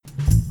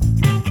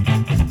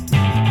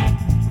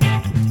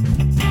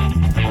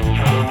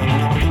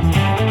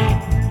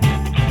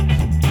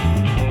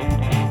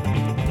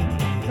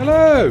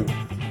Hello!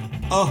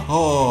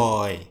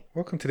 Ahoy!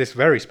 Welcome to this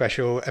very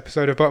special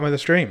episode of Bottom of the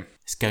Stream.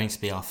 It's going to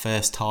be our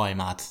first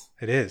time, Ad.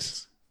 It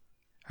is.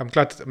 I'm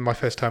glad that my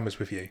first time was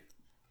with you.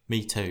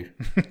 Me too.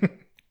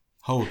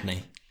 Hold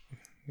me.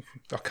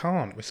 I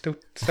can't. We're still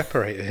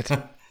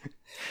separated.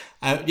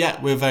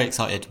 Yeah, we're very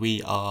excited.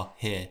 We are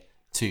here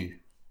to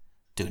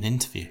do an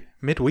interview.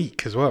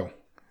 Midweek as well.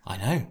 I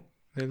know.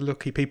 They're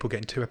lucky people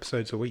getting 2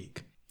 episodes a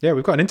week. Yeah,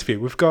 we've got an interview.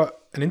 We've got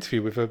an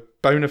interview with a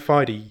bona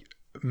fide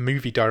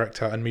movie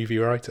director and movie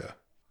writer.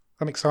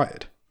 I'm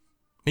excited.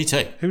 Me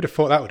too. Who would have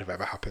thought that would have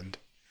ever happened?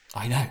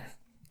 I know.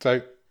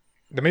 So,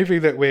 the movie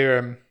that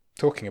we're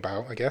talking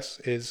about, I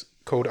guess, is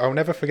called I'll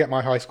Never Forget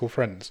My High School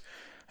Friends.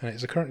 And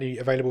it's currently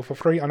available for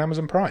free on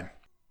Amazon Prime.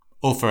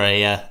 Or for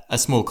a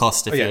small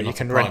cost if you're not you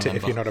can a Prime rent it member.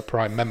 if you're not a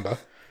Prime member.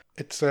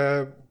 It's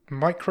a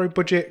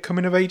micro-budget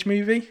coming-of-age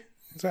movie.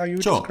 Is that how you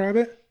would describe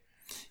it?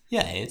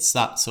 Yeah, it's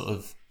that sort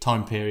of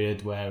time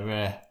period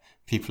where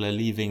people are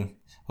leaving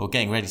or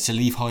getting ready to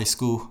leave high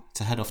school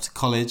to head off to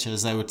college,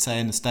 as they would say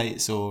in the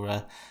States,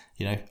 or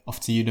off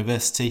to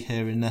university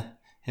here in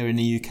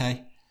the UK.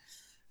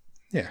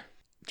 Yeah.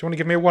 Do you want to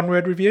give me a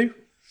one-word review?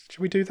 Should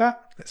we do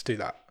that? Let's do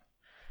that.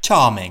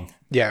 Charming.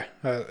 Yeah,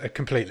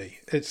 completely.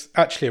 It's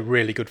actually a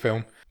really good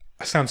film.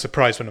 I sound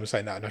surprised when I'm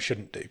saying that, and I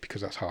shouldn't do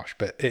because that's harsh,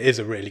 but it is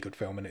a really good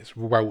film, and it's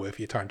well worth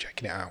your time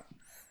checking it out.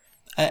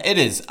 It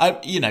is. I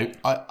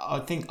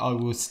think I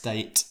will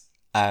state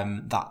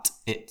that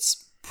it's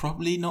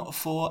probably not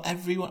for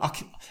everyone.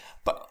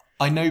 But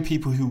I know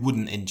people who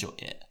wouldn't enjoy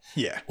it.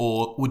 Yeah.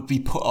 Or would be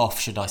put off,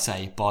 should I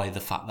say, by the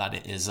fact that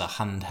it is a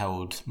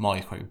handheld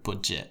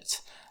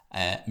micro-budget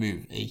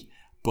movie.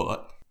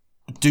 But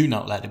do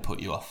not let it put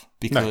you off,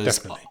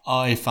 because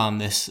I found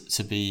this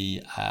to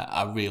be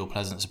a real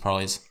pleasant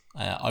surprise.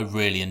 I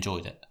really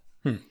enjoyed it.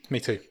 Me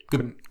too.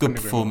 Good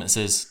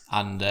performances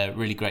and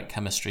really great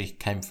chemistry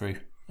came through.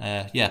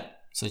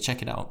 So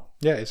check it out.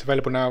 Yeah, it's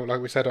available now,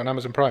 like we said, on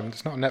Amazon Prime.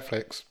 It's not on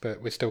Netflix,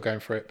 but we're still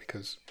going for it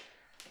because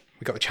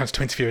we got the chance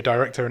to interview a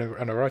director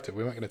and a writer.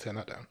 We weren't going to turn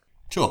that down.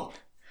 Sure.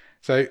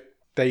 So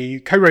they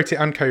co-wrote it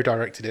and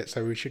co-directed it,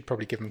 so we should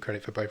probably give them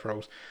credit for both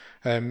roles.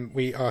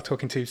 We are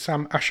talking to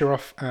Sam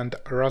Asheroff and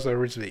Raza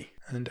Rizvi.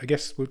 And I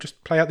guess we'll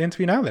just play out the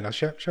interview now then,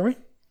 shall we?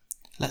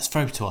 Let's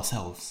throw to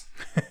ourselves.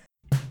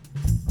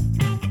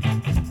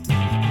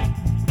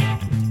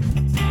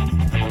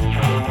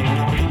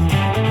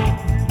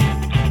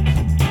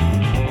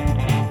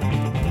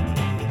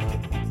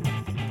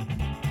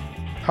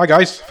 Hi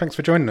guys, thanks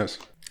for joining us.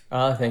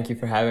 Thank you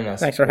for having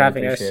us. Thanks for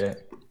having us.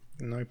 It.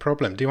 No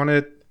problem. Do you want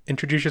to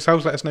introduce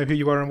yourselves? Let us know who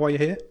you are and why you're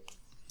here.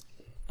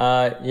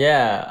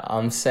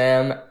 I'm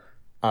Sam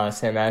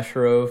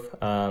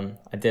Asheroff.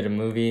 I did a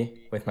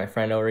movie with my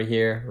friend over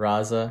here,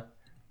 Raza.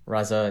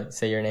 Raza,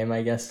 say your name,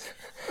 I guess.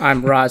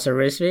 I'm Raza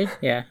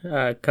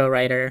Rizvi,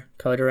 co-writer,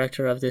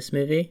 co-director of this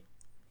movie.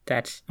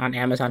 That's on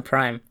Amazon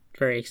Prime.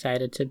 Very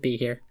excited to be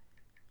here.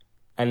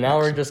 And now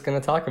we're just going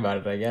to talk about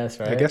it, I guess,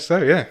 right? I guess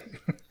so, yeah.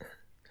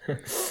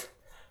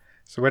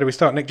 So where do we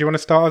start? Nick, do you want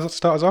to start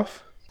us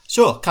off?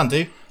 Sure, can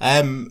do.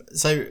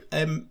 Let's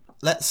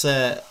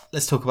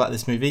talk about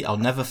this movie. I'll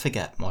Never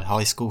Forget My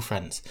High School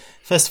Friends.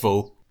 First of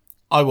all,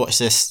 I watched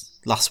this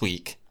last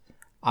week,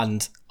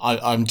 and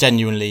I'm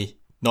genuinely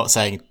not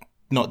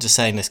just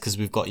saying this because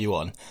we've got you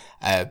on,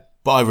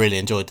 but I really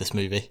enjoyed this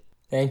movie.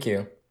 Thank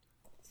you.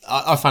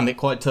 I found it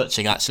quite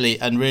touching,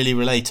 actually, and really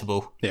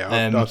relatable.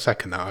 Yeah, I'll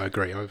second that. I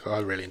agree. I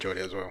really enjoyed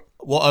it as well.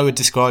 What I would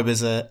describe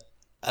as a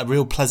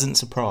real pleasant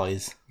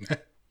surprise.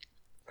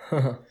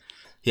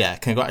 Yeah,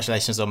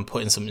 congratulations on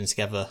putting something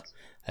together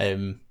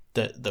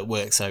that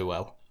worked so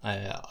well.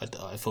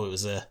 I thought it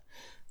was a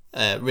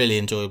really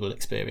enjoyable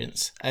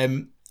experience.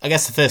 I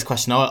guess the first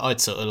question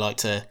I'd sort of like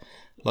to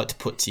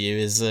put to you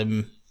is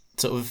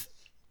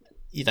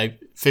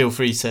feel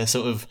free to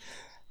sort of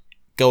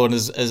go on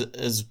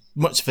as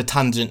much of a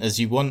tangent as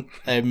you want.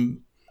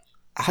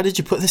 How did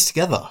you put this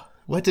together?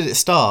 Where did it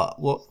start?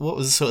 What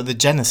was sort of the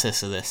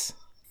genesis of this?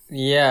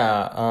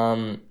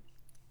 Yeah,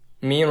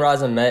 me and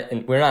Raza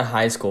met, we're not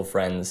high school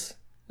friends,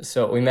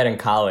 so we met in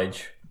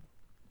college,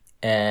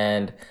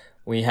 and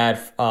we had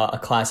a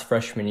class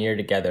freshman year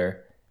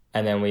together,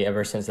 and then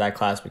ever since that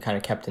class, we kind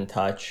of kept in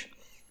touch.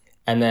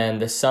 And then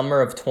the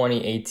summer of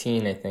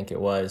 2018, I think it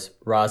was,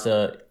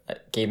 Raza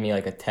gave me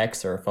like a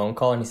text or a phone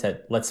call, and he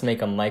said, let's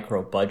make a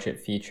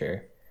micro-budget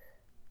feature.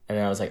 And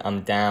then I was like,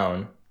 I'm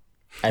down.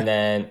 And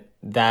then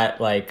that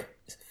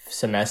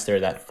semester,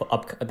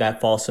 that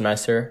fall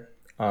semester,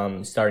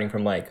 starting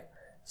from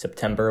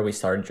September, we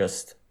started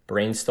just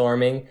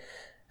brainstorming.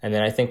 And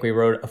then I think we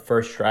wrote a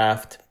first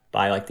draft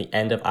by the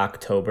end of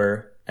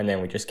October. And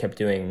then we just kept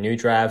doing new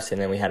drafts.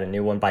 And then we had a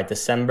new one by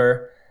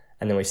December.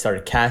 And then we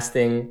started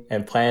casting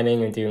and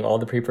planning and doing all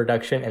the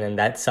pre-production. And then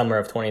that summer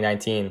of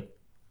 2019,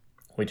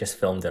 we just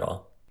filmed it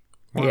all.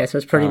 Wow. Yeah, so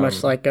it's pretty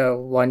much like a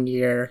 1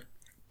 year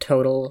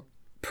total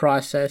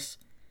process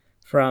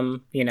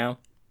from,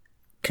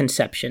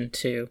 conception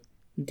to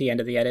the end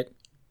of the edit.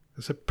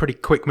 It's a pretty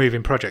quick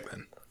moving project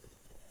then.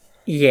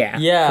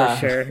 Yeah,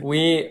 for sure.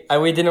 We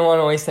didn't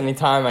want to waste any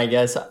time, I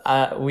guess.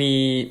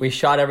 We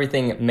shot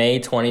everything May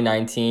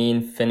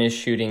 2019, finished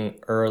shooting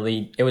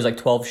early. It was like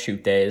 12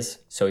 shoot days.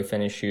 So we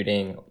finished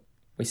shooting.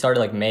 We started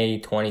like May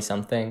 20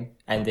 something,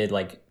 ended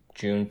like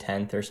June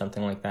 10th or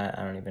something like that.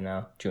 I don't even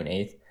know. June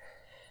 8th.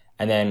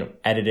 And then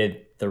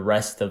edited the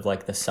rest of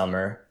like the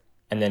summer.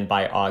 And then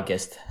by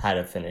August had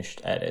a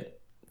finished edit,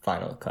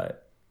 final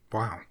cut.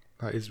 Wow.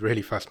 That is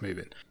really fast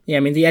moving. Yeah, I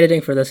mean, the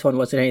editing for this one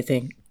wasn't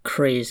anything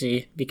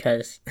crazy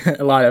because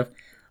a lot of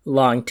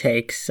long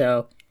takes.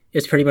 So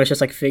it's pretty much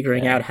just like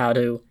figuring out how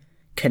to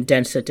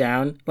condense it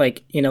down.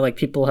 Like, you know, like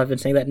people have been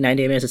saying that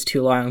 90 minutes is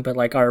too long, but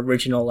like our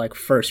original like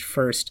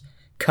first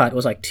cut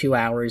was like 2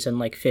 hours and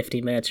like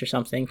 50 minutes or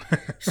something.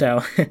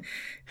 So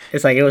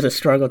it's like it was a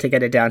struggle to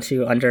get it down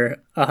to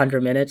under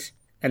 100 minutes.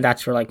 And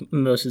that's where like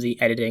most of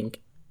the editing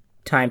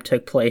time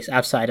took place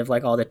outside of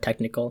like all the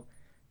technical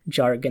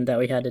jargon that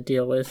we had to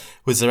deal with.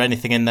 Was there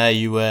anything in there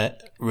you were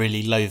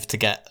really loath to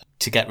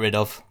get rid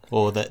of,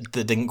 or that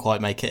didn't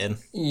quite make it in?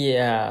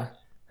 Yeah,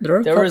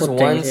 there was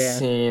one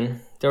scene.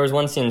 There was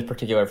one scene in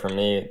particular for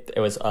me. It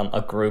was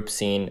a group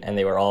scene, and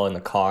they were all in the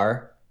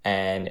car,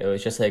 and it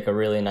was just like a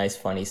really nice,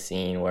 funny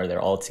scene where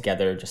they're all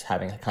together, just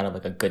having kind of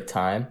like a good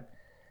time.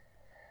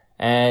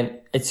 And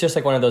it's just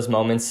like one of those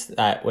moments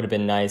that would have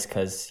been nice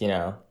because, you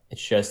know,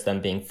 it's just them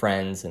being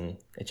friends, and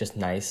it's just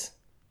nice.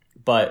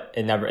 But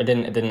it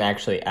didn't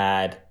actually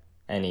add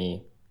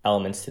any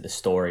elements to the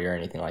story or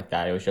anything like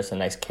that. It was just a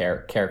nice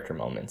character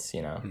moments,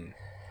 you know.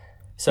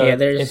 So yeah,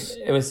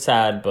 it was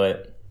sad,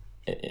 but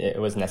it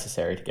was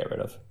necessary to get rid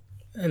of.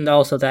 And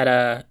also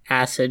that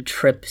acid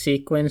trip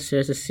sequence.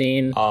 There's a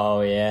scene. Oh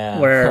yeah,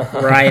 where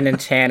Ryan and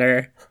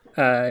Tanner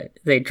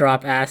they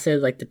drop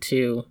acid, like the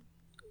two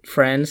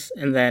friends,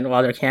 and then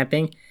while they're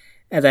camping.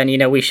 And then, you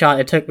know, we shot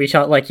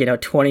like, you know,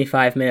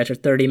 25 minutes or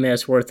 30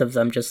 minutes worth of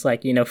them just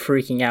like, you know,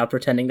 freaking out,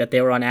 pretending that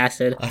they were on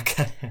acid.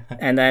 Okay.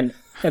 and then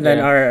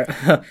our,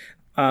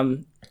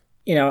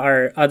 you know,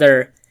 our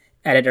other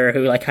editor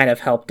who like kind of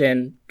helped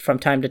in from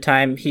time to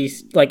time,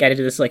 he's like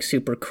edited this like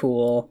super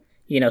cool,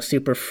 you know,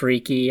 super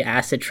freaky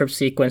acid trip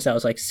sequence that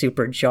was like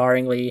super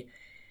jarringly,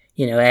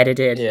 you know,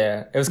 edited.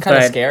 Yeah, it was kind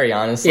of scary,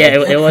 honestly. Yeah,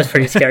 it was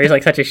pretty scary. It's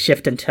like such a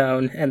shift in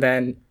tone, and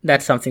then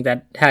that's something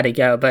that had to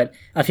go. But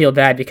I feel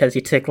bad because he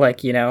took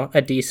like, you know,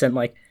 a decent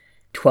like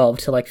 12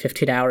 to like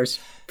 15 hours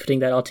putting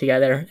that all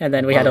together, and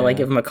then we had to like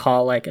give him a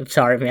call like, I'm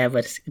sorry, man,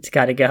 but it's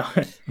got to go.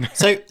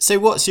 So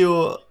what's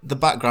the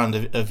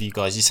background of you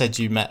guys? You said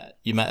you met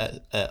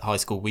at high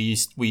school. Were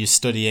you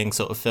studying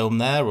sort of film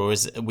there, or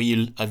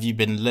have you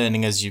been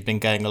learning as you've been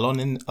going along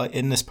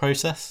in this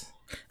process?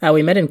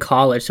 We met in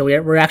college, so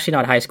we're actually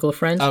not high school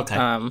friends.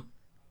 Okay.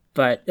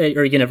 But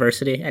or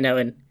university. I know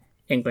in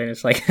England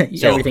it's like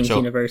everything's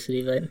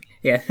university, but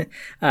yeah.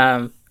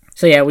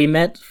 So yeah, we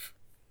met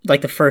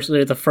like the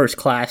first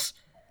class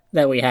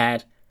that we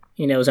had.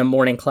 You know, it was a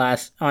morning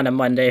class on a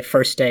Monday,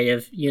 first day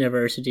of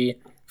university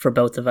for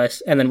both of us,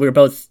 and then we were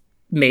both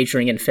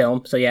majoring in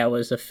film. So yeah, it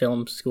was a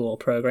film school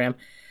program,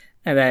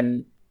 and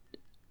then,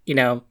 you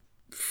know,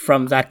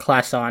 from that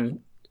class on,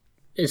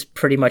 it's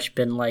pretty much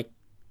been like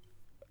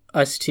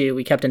us two.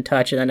 We kept in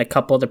touch, and then a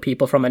couple other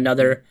people from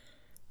another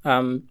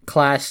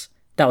class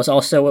that was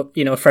also,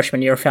 you know,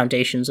 freshman year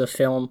foundations of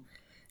film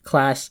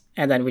class,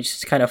 and then we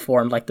just kind of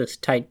formed like this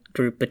tight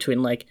group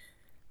between like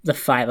the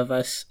five of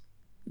us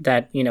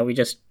that, you know, we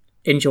just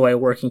enjoy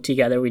working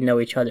together. We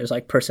know each other's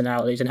like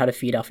personalities and how to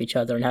feed off each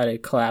other and how to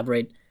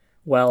collaborate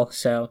well.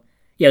 So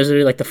yeah, it was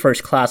really like the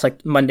first class,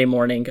 like Monday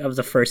morning of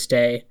the first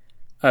day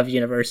of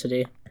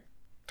university.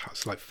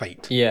 That's like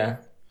fate. Yeah,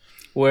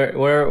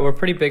 we're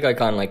pretty big like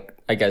on like,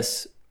 I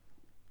guess,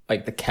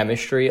 like the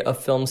chemistry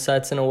of film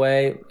sets in a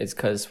way. It's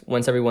because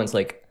once everyone's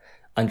like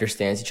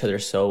understands each other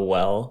so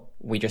well,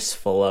 we just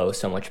flow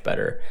so much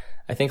better.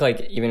 I think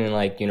like even in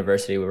like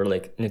university, we were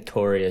like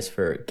notorious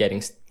for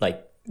getting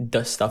like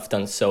the stuff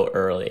done so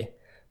early.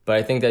 But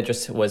I think that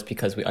just was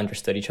because we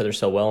understood each other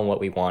so well and what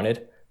we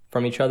wanted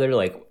from each other.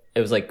 Like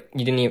it was like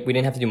we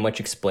didn't have to do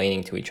much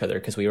explaining to each other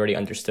because we already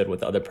understood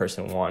what the other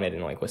person wanted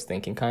and like was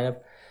thinking kind of.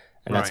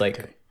 And that's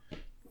like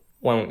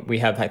when we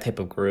have that type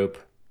of group,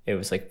 it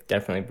was like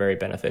definitely very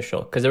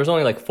beneficial because there was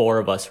only like 4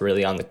 of us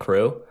really on the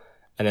crew,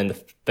 and then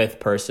the 5th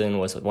person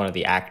was one of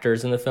the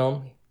actors in the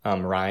film,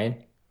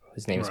 Ryan.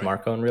 His name is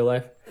Marco in real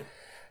life.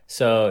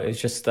 So it's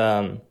just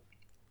it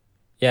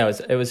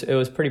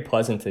was pretty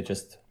pleasant to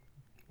just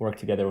work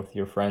together with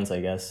your friends,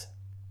 I guess.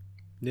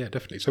 Yeah,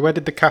 definitely. So where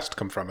did the cast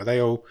come from? Are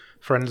they all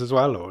friends as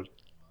well, or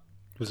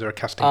was there a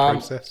casting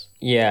process?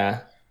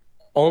 Yeah.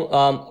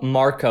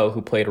 Marco,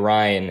 who played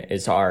Ryan,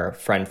 is our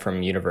friend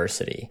from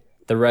university.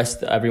 The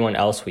rest, everyone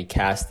else we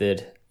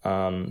casted,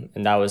 and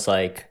that was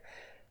like,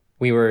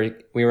 we were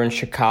in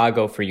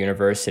Chicago for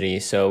university,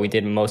 so we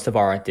did most of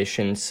our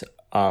auditions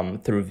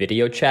through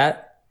video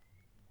chat,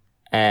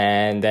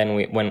 and then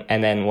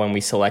when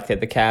we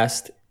selected the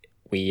cast,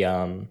 we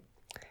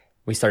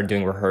started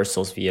doing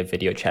rehearsals via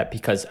video chat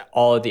because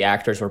all of the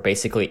actors were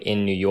basically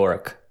in New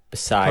York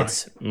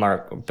besides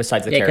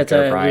the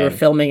character of Ryan. We were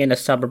filming in a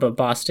suburb of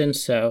Boston,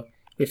 so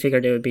we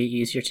figured it would be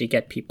easier to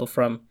get people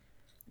from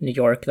New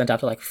York than to have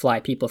to like fly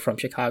people from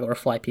Chicago or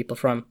fly people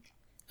from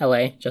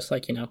LA. Just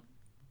like,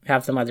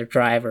 have them either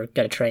drive or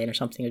get a train or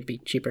something. It would be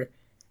cheaper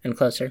and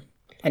closer.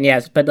 And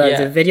yes, but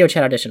the video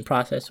chat audition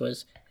process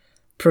was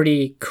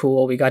pretty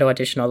cool. We got to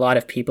audition a lot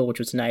of people, which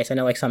was nice. I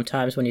know like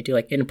sometimes when you do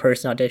like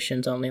in-person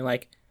auditions, only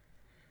like,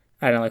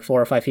 I don't know, like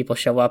 4 or 5 people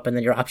show up and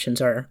then your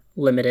options are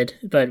limited.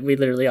 But we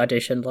literally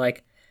auditioned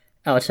like,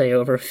 I'll tell you,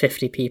 over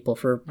 50 people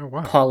for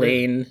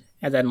Pauline, really?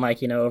 And then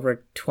like,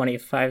 over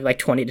 25, like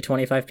 20 to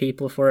 25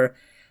 people for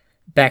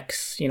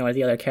Bex,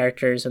 the other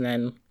characters. And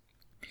then,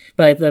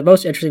 but like, the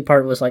most interesting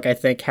part was like, I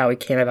think how it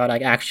came about,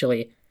 like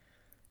actually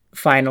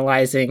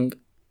finalizing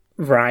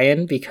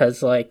Ryan,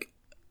 because like,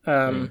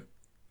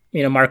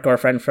 Mark, our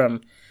friend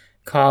from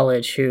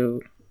college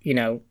who,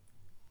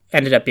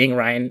 ended up being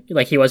Ryan,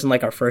 like he wasn't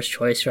like our first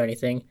choice or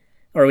anything,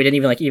 or we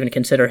didn't even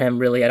consider him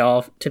really at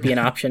all to be an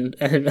option.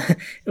 And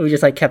we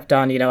just like kept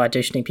on,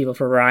 auditioning people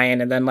for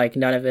Ryan, and then like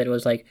none of it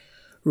was like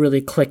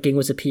really clicking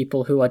with the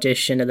people who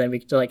auditioned, and then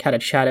we like had a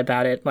chat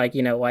about it, like,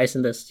 why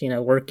isn't this,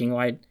 working?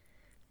 Why,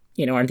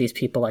 aren't these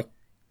people like,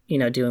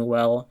 doing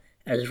well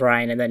as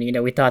Ryan? And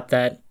then, we thought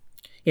that,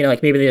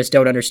 like maybe they just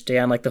don't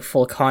understand like the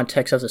full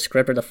context of the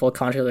script or the full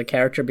context of the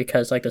character,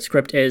 because like the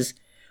script is,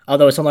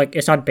 although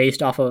it's not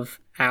based off of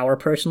our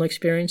personal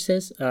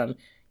experiences,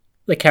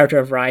 the character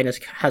of Ryan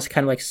has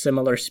kind of like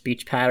similar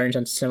speech patterns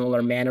and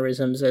similar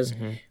mannerisms as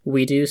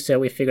we do. So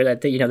we figured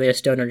that they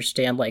just don't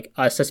understand like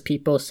us as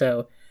people.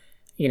 So,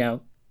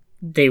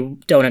 they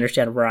don't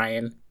understand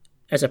Ryan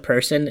as a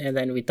person. And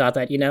then we thought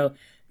that,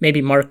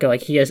 maybe Marco,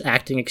 like he has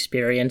acting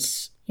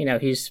experience,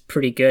 he's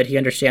pretty good. He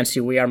understands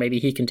who we are. Maybe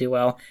he can do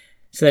well.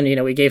 So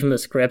then, we gave him the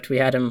script, we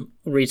had him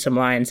read some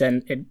lines,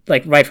 and it,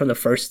 like, right from the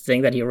first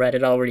thing that he read,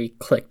 it already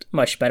clicked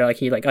much better. Like,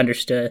 he, like,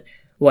 understood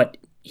what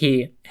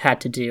he had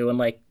to do and,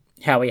 like,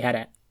 how he had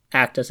to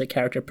act as a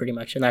character, pretty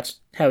much. And that's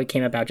how he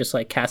came about, just,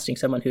 like, casting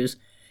someone who's,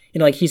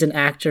 like, he's an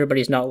actor, but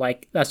he's not,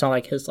 like, that's not,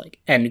 like, his, like,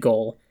 end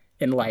goal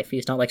in life.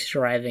 He's not, like,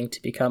 striving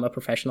to become a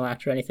professional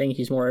actor or anything.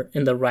 He's more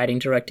in the writing,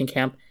 directing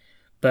camp.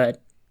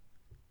 But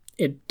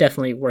it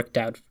definitely worked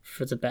out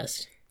for the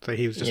best. So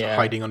he was just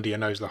hiding under your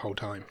nose the whole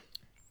time.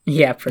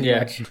 Yeah, pretty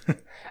much.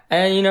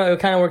 And, it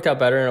kind of worked out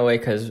better in a way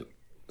because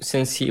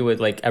since he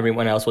would, like,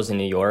 everyone else was in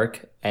New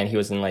York and he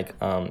was in, like,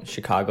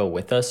 Chicago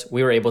with us,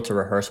 we were able to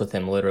rehearse with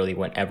him literally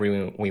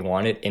whenever we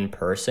wanted in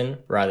person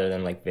rather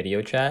than, like,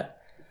 video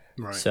chat.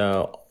 Right.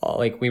 So,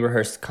 like, we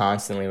rehearsed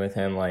constantly with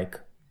him, like,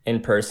 in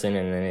person,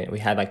 and then we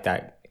had, like,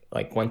 that,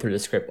 like, went through the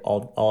script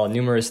all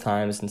numerous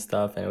times and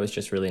stuff, and it was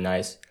just really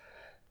nice.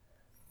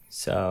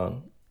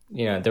 So,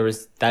 there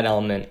was that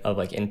element of,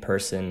 like,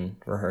 in-person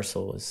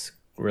rehearsal was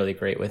really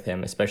great with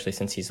him, especially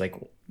since he's like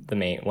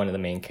one of the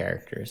main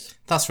characters.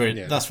 That's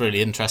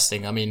really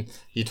interesting. I mean,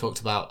 you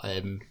talked about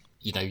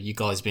you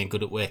guys being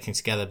good at working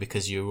together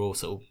because you were all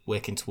sort of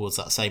working towards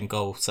that same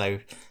goal.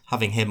 So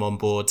having him on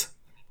board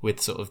with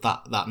sort of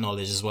that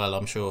knowledge as well,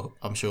 I'm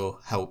sure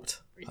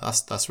helped.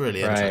 That's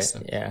really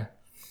interesting. Yeah,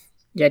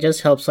 it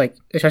just helps, like,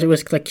 especially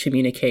with like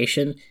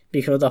communication,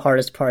 because the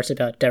hardest parts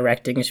about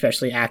directing,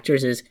 especially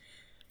actors, is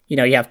you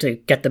have to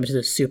get them to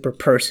the super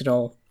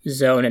personal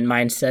zone and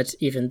mindset,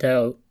 even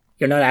though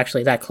you're not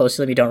actually that close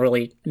to them. You don't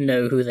really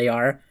know who they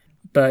are.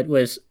 But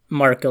with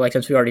Marco, like,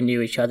 since we already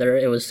knew each other,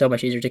 it was so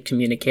much easier to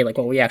communicate like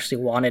what we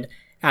actually wanted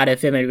out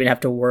of him, and we didn't have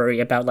to worry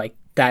about like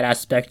that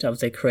aspect of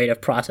the creative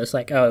process,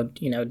 like, oh,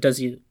 is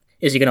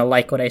he gonna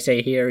like what I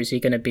say here? Is he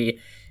gonna be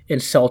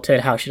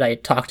insulted? How should I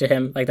talk to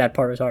him? Like, that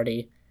part was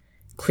already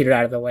cleared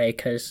out of the way,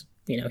 because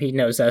he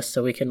knows us,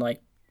 so we can like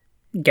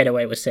get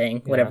away with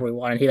saying whatever we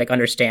want, and he like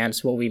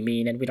understands what we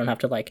mean, and we don't have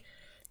to like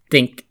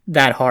think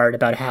that hard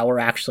about how we're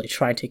actually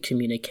trying to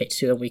communicate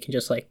to him. We can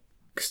just like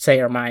say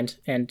our mind,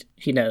 and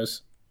he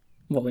knows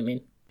what we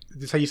mean.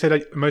 So you said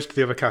like most of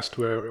the other cast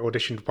were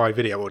auditioned by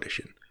video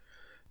audition.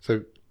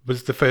 So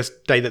was the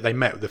first day that they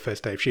met the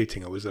first day of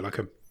shooting, or was there like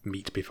a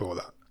meet before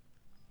that?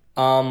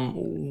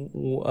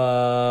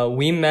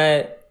 We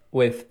met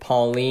with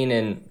Pauline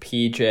and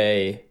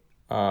PJ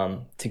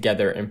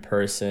together in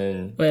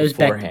person. Well, it was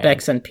beforehand.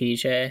 Bex and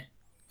PJ.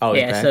 Oh,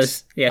 yeah.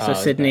 Bex? So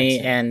Sydney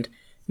and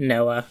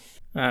Noah.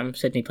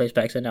 Sydney plays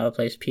Bex and Noah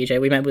plays PJ.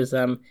 We met with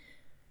them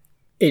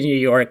in New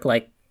York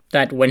like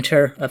that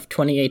winter of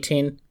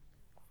 2018.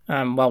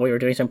 While we were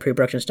doing some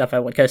pre-production stuff, I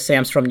went, because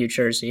Sam's from New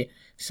Jersey,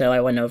 so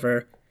I went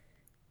over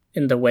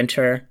in the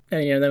winter,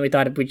 and then we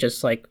thought we'd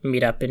just like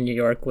meet up in New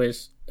York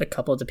with a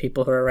couple of the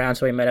people who were around.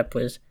 So we met up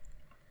with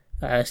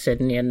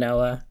Sydney and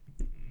Noah,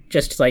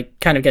 just to like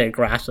kind of get a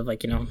grasp of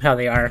like how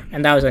they are,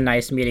 and that was a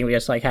nice meeting. We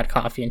just like had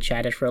coffee and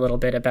chatted for a little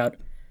bit about,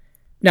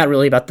 not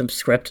really about the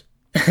script,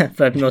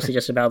 but mostly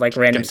just about like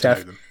random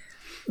stuff.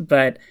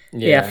 But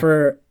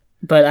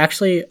but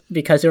actually,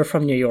 because they were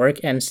from New York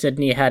and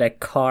Sydney had a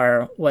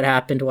car, what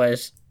happened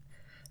was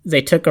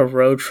they took a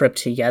road trip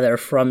together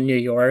from New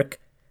York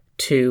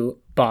to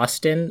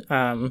Boston.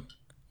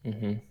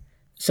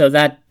 So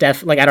that I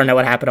don't know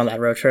what happened on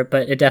that road trip,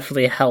 but it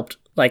definitely helped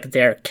like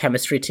their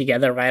chemistry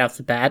together right off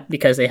the bat,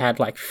 because they had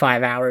like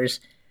 5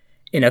 hours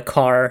in a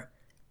car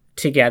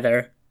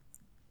together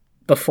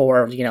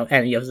before,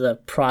 any of the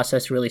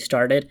process really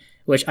started,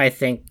 which I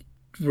think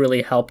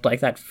really helped like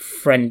that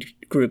friend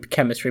group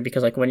chemistry,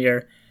 because like when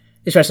you're,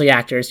 especially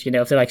actors,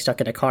 if they're like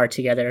stuck in a car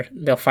together,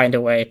 they'll find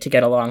a way to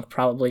get along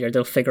probably, or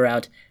they'll figure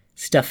out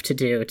stuff to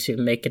do to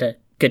make it a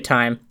good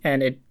time.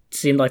 And it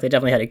seemed like they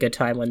definitely had a good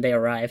time when they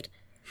arrived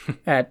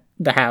at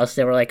the house.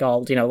 They were like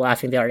all,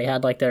 laughing. They already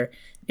had like their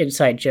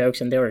inside jokes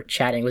and they were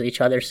chatting with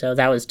each other. So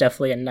that was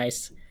definitely a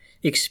nice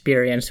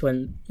experience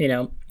when,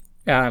 it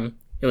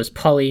was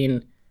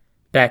Pauline,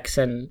 Bex,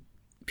 and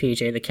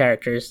PJ, the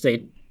characters.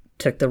 They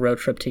took the road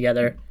trip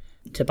together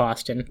to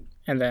Boston,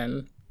 and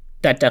then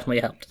that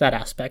definitely helped, that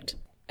aspect.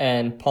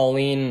 And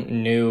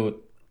Pauline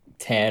knew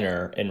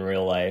Tanner in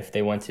real life.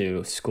 They went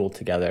to school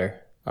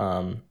together.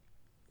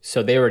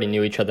 So they already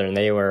knew each other, and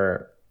they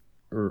were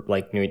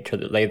knew each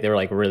other. They were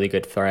like really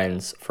good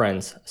friends.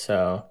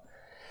 So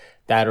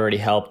that already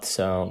helped.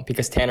 So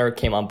because Tanner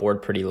came on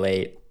board pretty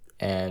late,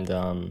 and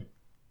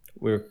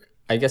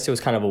I guess it was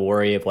kind of a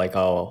worry of like,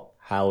 oh,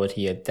 how would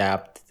he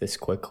adapt this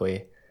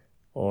quickly,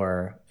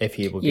 or if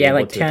he would be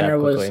able to Tanner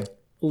adapt quickly. Was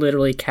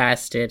literally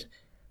casted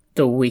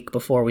the week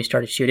before we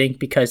started shooting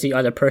because the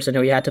other person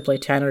who we had to play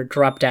Tanner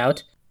dropped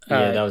out.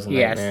 That was a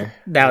nightmare. Yes,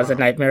 that was a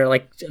nightmare,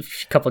 like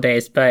a couple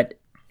days, but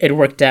it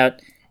worked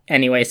out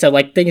anyway. So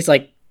like things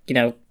like,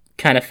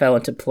 kind of fell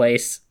into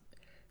place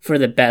for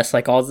the best,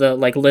 like all the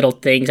like little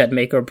things that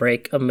make or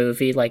break a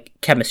movie, like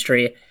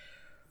chemistry.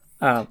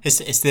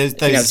 It's those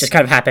just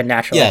kind of happen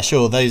naturally. Yeah,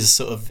 sure. Those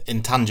sort of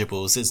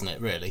intangibles, isn't it?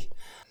 Really,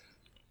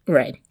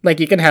 right? Like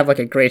you can have like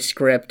a great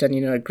script and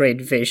a great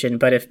vision,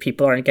 but if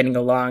people aren't getting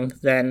along,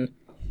 then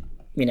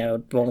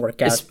it won't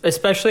work out.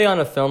 Especially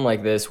on a film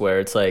like this, where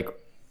it's like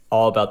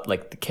all about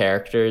like the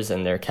characters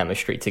and their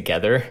chemistry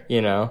together.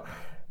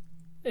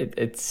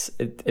 It's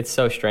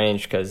so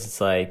strange because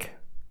it's like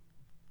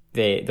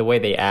the way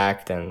they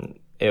act, and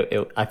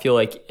I feel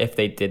like if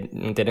they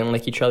didn't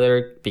like each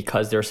other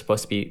because they're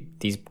supposed to be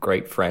these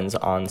great friends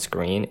on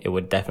screen, it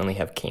would definitely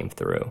have came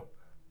through.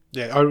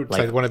 Yeah, I would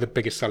say one of the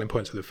biggest selling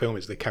points of the film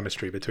is the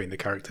chemistry between the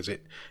characters.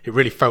 It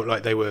really felt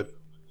like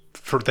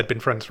they'd been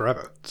friends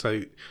forever. So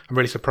I'm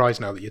really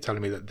surprised now that you're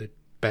telling me that they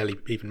barely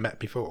even met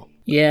before.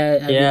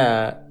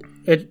 Yeah.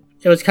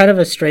 It was kind of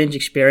a strange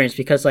experience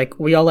because like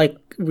we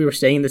were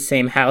staying in the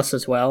same house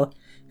as well.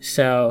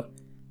 So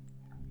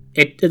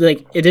it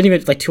didn't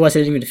even, like, to us, it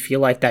didn't even feel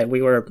like that.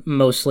 We were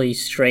mostly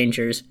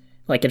strangers.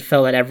 Like, it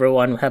felt that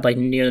everyone had, like,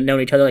 known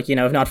each other, like,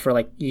 if not for,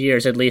 like,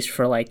 years, at least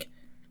for, like,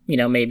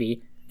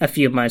 maybe a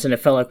few months. And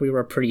it felt like we were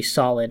a pretty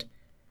solid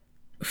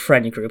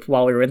friend group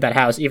while we were in that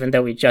house, even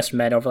though we just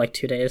met over, like,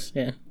 2 days.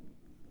 Yeah.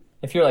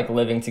 If you're, like,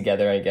 living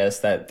together, I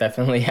guess that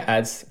definitely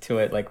adds to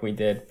it like we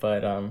did.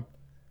 But,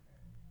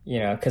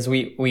 because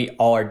we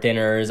all our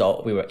dinners,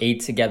 we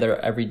ate together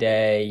every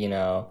day,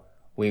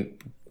 we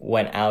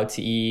went out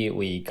to eat,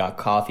 we got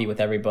coffee with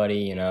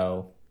everybody,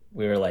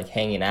 we were like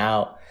hanging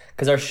out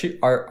because our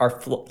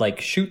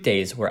shoot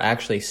days were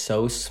actually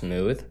so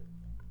smooth.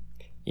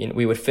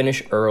 We would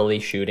finish early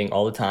shooting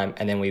all the time,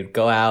 and then we would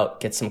go out,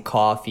 get some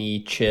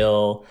coffee,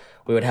 chill.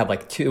 We would have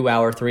like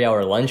 2-hour,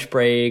 3-hour lunch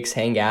breaks,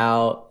 hang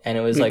out, and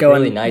it was like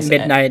really nice.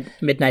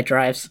 Midnight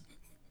drives.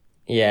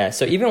 Yeah,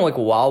 so even like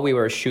while we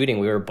were shooting,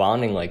 we were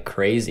bonding like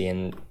crazy,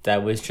 and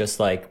that was just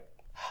like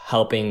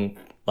helping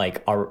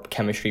like our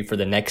chemistry for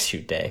the next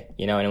shoot day,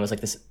 and it was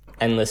like this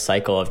endless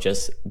cycle of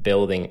just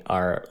building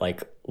our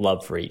like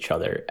love for each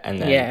other. And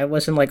then it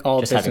wasn't like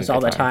all business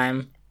all the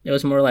time. It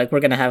was more like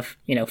we're gonna have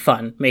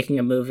fun making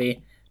a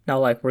movie, not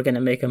like we're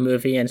gonna make a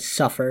movie and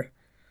suffer.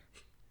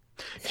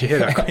 You hear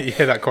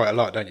that quite a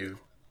lot, don't you?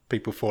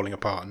 People falling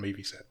apart on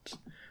movie sets.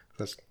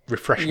 That's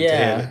refreshing to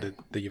hear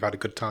that you've had a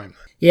good time.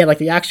 Yeah, like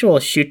the actual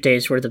shoot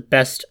days were the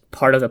best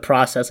part of the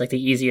process, like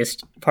the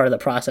easiest part of the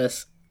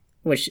process,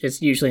 which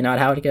is usually not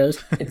how it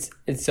goes.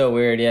 It's so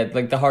weird. Yeah,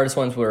 like the hardest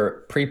ones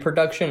were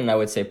pre-production and I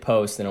would say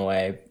post in a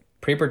way.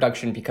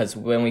 Pre-production, because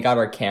when we got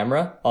our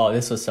camera,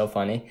 this was so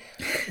funny.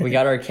 We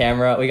got our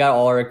camera, we got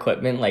all our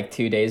equipment like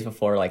 2 days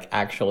before like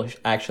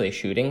actually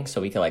shooting,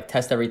 so we could like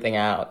test everything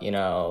out,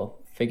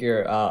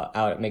 figure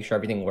out, make sure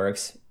everything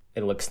works,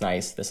 it looks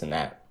nice, this and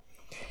that.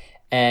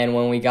 And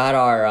when we got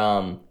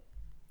our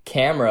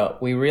camera,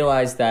 we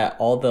realized that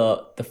all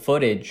the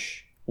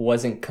footage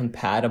wasn't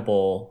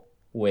compatible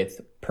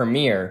with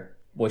Premiere,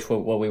 which was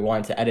what we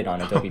wanted to edit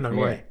on Adobe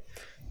Premiere. Way.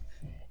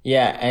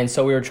 Yeah, and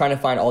so we were trying to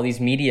find all these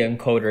media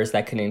encoders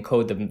that can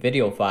encode the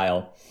video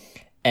file,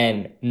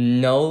 and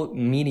no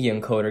media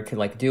encoder could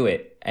like do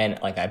it. And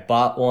like I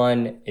bought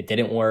one, it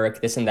didn't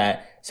work, this and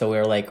that. So we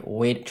were like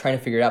trying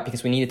to figure it out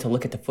because we needed to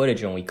look at the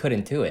footage and we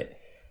couldn't do it.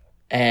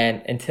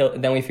 And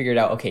then we figured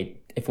out,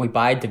 okay, if we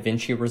buy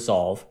DaVinci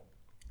Resolve,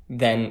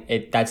 then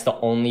that's the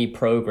only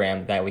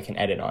program that we can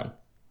edit on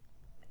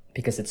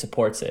because it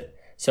supports it.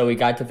 So we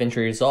got DaVinci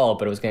Resolve,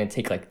 but it was going to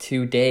take like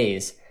 2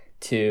 days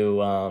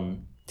to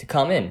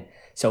come in.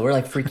 So we're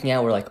like freaking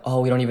out. We're like,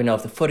 we don't even know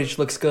if the footage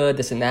looks good,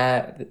 this and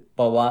that,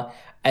 blah, blah.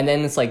 And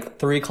then it's like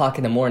 3:00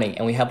 in the morning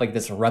and we have like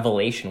this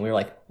revelation. We were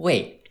like,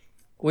 wait,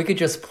 we could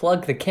just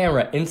plug the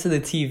camera into the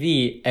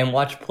TV and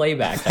watch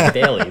playback at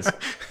dailies.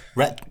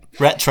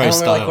 Retro and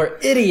style. We're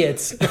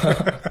idiots.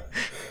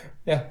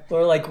 Yeah, we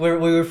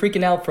were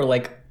freaking out for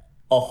like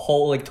a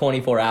whole like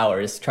 24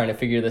 hours trying to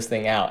figure this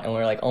thing out, and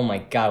we're like, oh my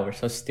god, we're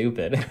so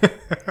stupid.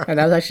 And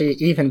that was actually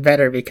even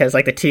better because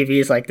like the TV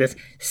is like this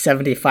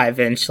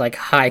 75-inch like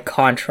high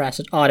contrast,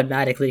 it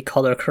automatically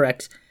color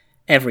corrects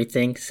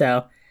everything.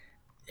 So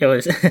it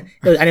was, and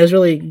it was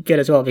really good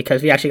as well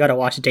because we actually got to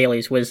watch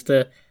dailies with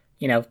the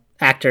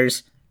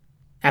actors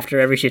after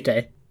every shoot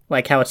day,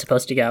 like how it's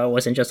supposed to go. It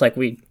wasn't just like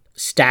we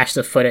stash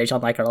the footage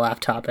on like our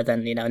laptop and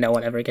then no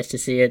one ever gets to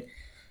see it.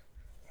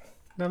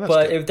 No,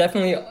 but good. It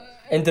definitely,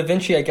 in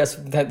DaVinci, I guess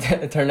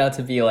that turned out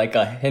to be like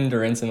a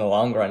hindrance in the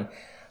long run,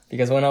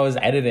 because when I was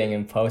editing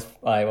in when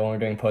we were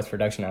doing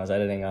post-production, I was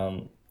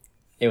editing,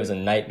 it was a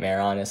nightmare,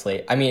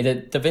 honestly. I mean,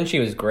 DaVinci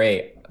was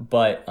great,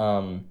 but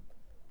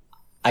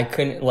I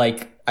couldn't,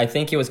 I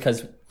think it was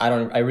because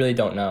I really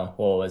don't know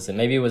what was it.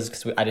 Maybe it was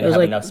because I didn't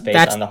have enough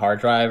space on the hard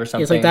drive or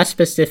something. It's like that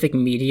specific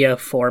media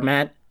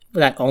format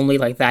that only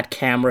like that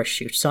camera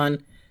shoots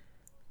on.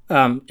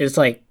 It's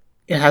like,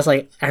 it has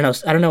like, I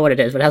don't know what it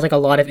is, but it has like a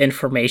lot of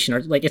information,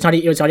 or like it's not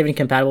even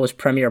compatible with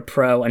Premiere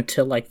Pro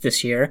until like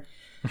this year.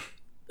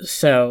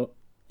 So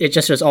it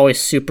just was always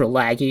super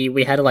laggy.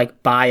 We had to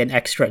like buy an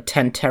extra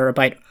 10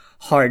 terabyte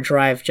hard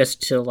drive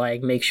just to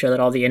like make sure that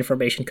all the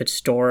information could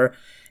store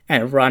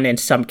and run in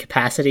some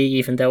capacity,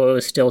 even though it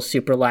was still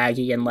super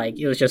laggy, and like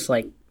it was just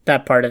like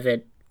that part of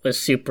it was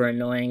super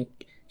annoying.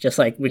 Just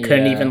like we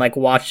couldn't even like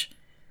watch,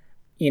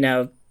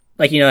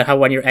 like how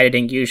when you're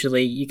editing,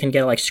 usually you can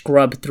get like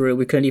scrub through.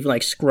 We couldn't even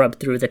like scrub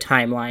through the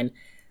timeline.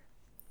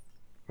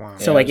 Wow.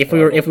 So like if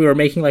we were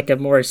making like a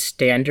more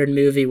standard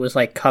movie with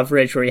like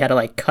coverage where you had to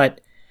like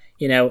cut,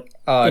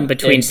 in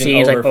between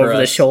scenes, like over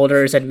the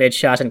shoulders and mid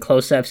shots and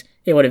close ups,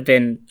 it would have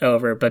been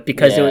over. But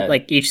because it was,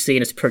 like each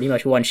scene is pretty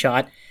much one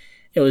shot,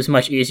 it was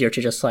much easier to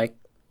just like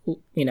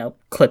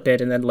clip it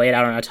and then lay it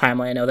out on a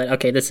timeline and know that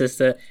okay, this is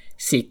the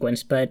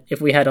sequence. But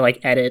if we had to like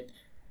edit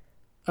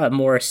a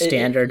more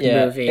standard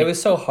movie, it was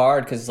so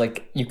hard because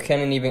like I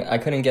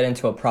couldn't get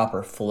into a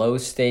proper flow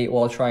state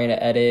while trying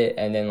to edit,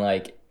 and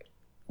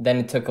then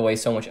it took away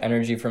so much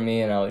energy from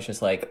me, and I was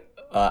just like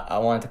I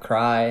wanted to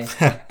cry.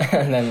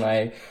 And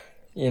then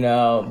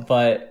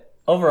but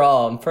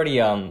overall I'm pretty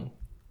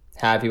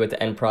happy with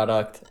the end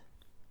product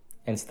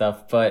and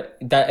stuff, but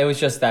that it was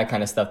just that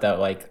kind of stuff that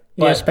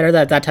it's better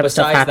that type of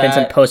stuff happens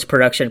in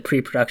post-production,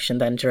 pre-production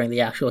than during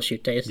the actual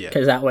shoot days,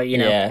 because that way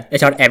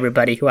it's not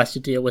everybody who has to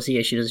deal with the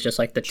issues. It's just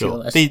like the two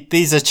of us.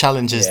 These are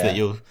challenges that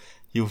you'll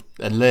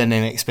and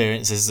learning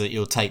experiences that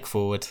you'll take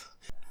forward.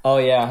 Oh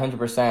yeah,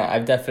 100%.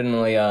 I've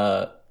definitely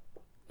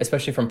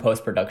especially from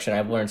post-production,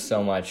 I've learned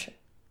so much,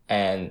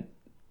 and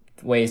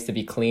ways to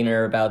be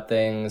cleaner about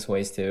things,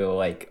 ways to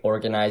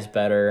organize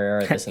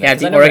better. This and yeah,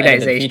 that. The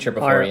organization. Feature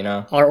before,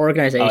 our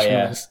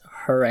organization was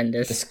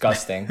horrendous.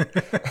 Disgusting.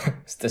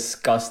 It's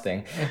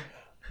disgusting.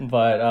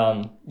 But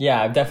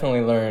I've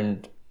definitely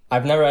learned.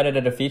 I've never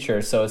edited a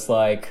feature, so it's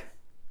like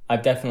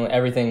I've definitely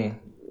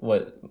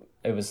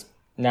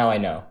now I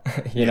know.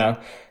 know.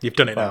 You've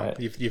done it now.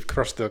 You've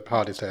crossed the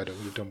hardest hurdle.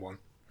 You've done one.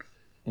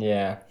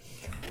 Yeah.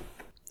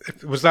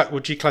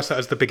 Would you class that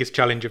as the biggest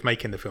challenge of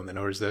making the film then,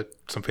 or is there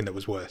something that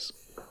was worse?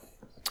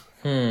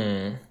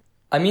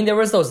 I mean, there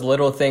was those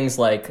little things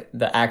like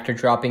the actor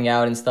dropping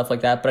out and stuff like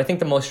that, but I think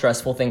the most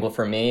stressful thing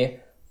for me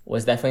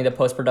was definitely the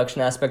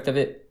post-production aspect of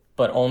it,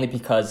 but only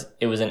because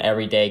it was an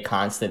everyday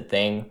constant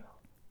thing,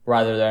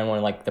 rather than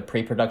when the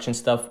pre-production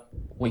stuff,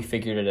 we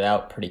figured it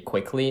out pretty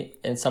quickly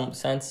in some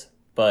sense.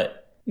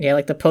 But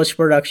the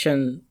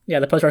post-production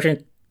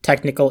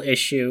technical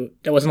issue,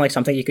 that wasn't like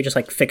something you could just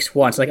fix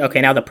once.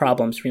 Okay, now the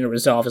problem's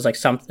resolved. It's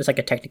like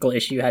a technical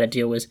issue you had to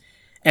deal with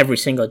every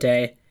single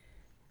day,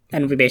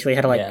 and we basically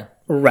had to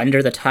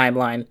render the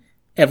timeline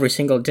every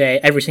single day,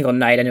 every single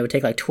night, and it would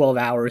take 12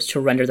 hours to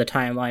render the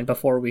timeline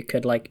before we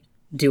could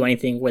do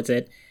anything with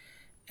it.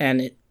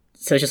 And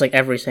so it's just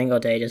every single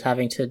day just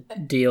having to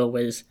deal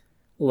with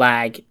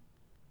lag.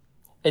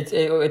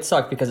 It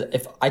sucked because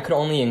if I could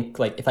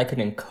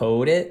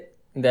encode it,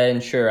 then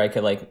sure I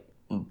could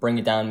bring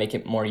it down, make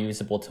it more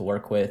usable to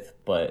work with,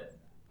 but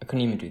I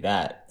couldn't even do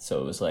that. So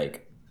it was I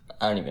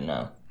don't even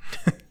know.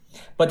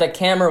 But that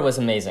camera was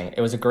amazing.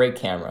 It was a great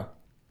camera.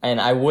 And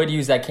I would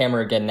use that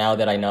camera again now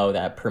that I know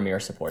that Premiere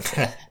supports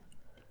it.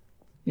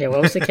 Yeah,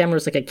 what was the camera?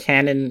 It was a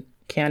Canon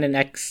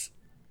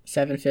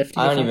X750.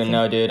 I don't even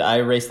know, dude. I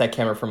erased that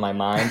camera from my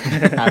mind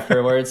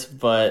afterwards,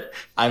 but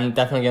I'm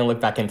definitely going to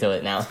look back into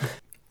it now.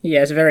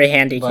 Yeah, it's a very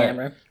handy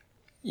camera.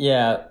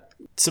 Yeah.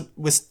 So,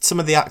 some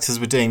of the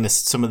actors were doing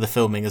some of the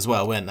filming as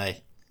well, weren't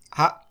they?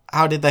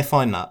 How did they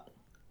find that?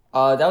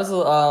 That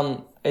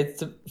was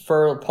it's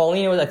for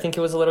Paulina. I think it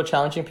was a little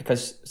challenging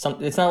because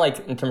it's not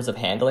in terms of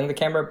handling the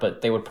camera,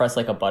 but they would press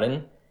a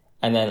button,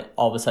 and then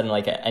all of a sudden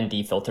an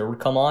ND filter would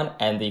come on,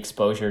 and the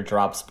exposure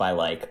drops by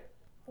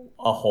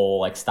a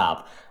whole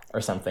stop or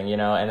something,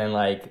 and then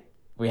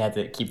we had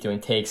to keep doing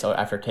takes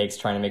after takes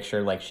trying to make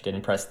sure she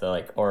didn't press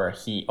the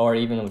or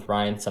even with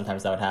Ryan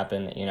sometimes that would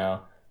happen,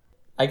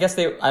 I guess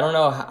I don't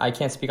know, I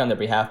can't speak on their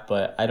behalf,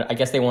 but I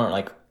guess they weren't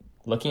like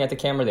looking at the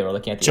camera. They were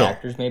looking at the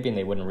actors maybe, and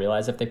they wouldn't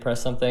realize if they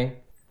pressed something.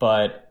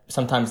 But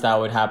sometimes that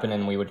would happen,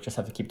 and we would just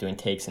have to keep doing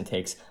takes and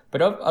takes.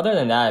 But other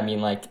than that, I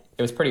mean, like,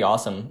 it was pretty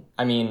awesome.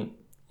 I mean,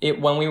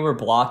 when we were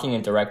blocking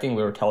and directing,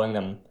 we were telling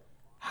them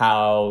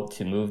how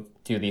to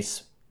do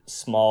these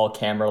small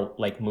camera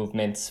like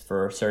movements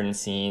for certain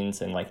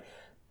scenes, and like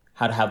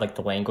how to have like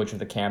the language of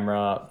the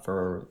camera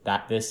for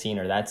this scene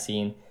or that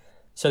scene.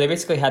 So they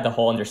basically had the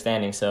whole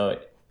understanding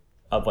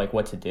of like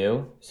what to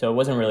do. So it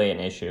wasn't really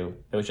an issue.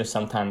 It was just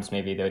sometimes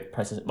maybe they would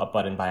press a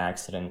button by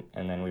accident,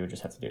 and then we would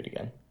just have to do it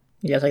again.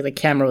 Yeah, it's like the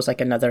camera was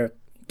like another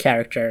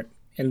character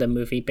in the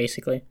movie,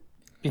 basically.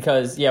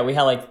 Because we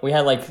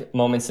had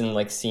moments in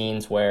like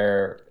scenes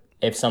where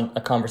if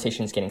a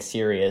conversation is getting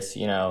serious,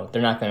 you know,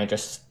 they're not going to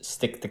just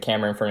stick the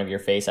camera in front of your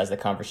face as the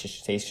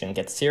conversation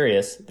gets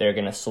serious. They're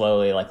going to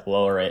slowly like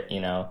lower it, you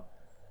know,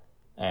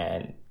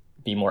 and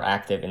be more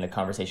active in the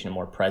conversation and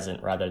more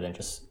present rather than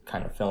just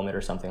kind of film it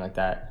or something like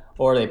that.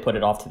 Or they put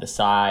it off to the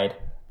side,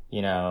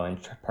 you know, and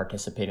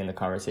participate in the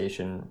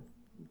conversation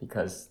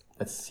because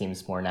that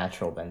seems more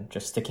natural than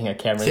just sticking a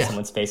camera in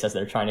someone's face as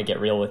they're trying to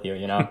get real with you,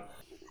 you know?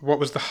 What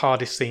was the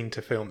hardest scene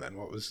to film then?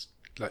 What was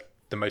like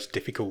the most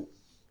difficult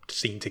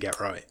scene to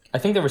get right? I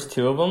think there was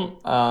two of them.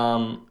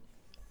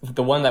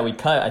 The one that we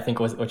cut, I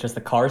think, was just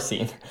the car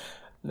scene.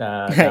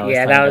 That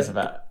was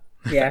about.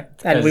 Yeah,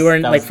 and we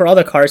weren't like for all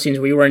the car scenes,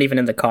 we weren't even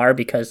in the car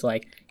because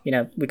like, you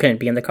know, we couldn't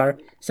be in the car.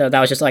 So that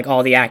was just like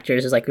all the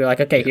actors is like, we were like,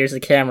 okay, here's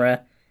the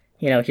camera,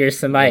 you know, here's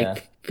the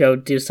mic, go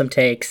do some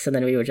takes, and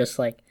then we would just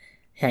like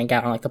hang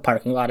out on like the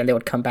parking lot, and they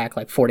would come back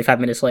like 45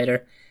 minutes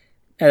later,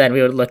 and then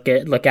we would look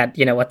at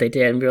you know what they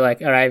did, and we were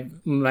like, all right,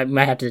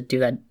 might have to do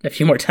that a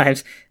few more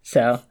times.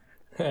 So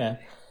yeah,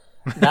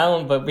 that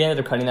one, but we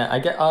ended up cutting that. I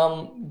get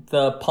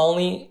the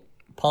Pauline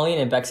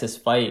and Bex's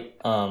fight.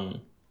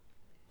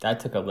 That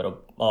took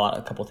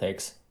a couple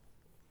takes.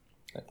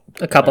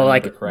 A couple,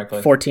 like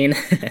correctly. 14.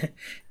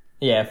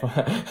 Yeah.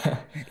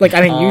 Like,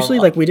 I mean, usually,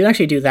 like, we didn't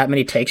actually do that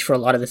many takes for a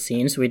lot of the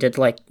scenes. We did,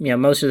 like, you know,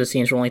 most of the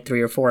scenes were only 3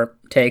 or 4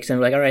 takes, and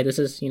we're like, all right, this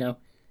is, you know,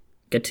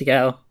 good to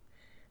go.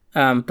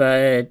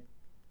 But,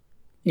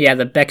 yeah,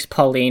 the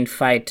Bex-Pauline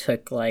fight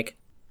took, like,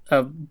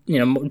 you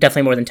know,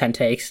 definitely more than 10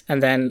 takes.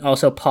 And then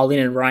also Pauline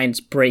and Ryan's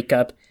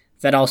breakup,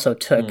 that also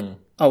took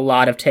a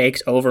lot of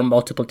takes over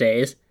multiple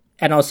days.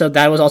 And also,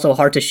 that was also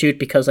hard to shoot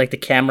because, like, the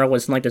camera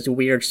was in, like, this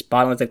weird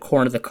spot on, like, the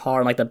corner of the car,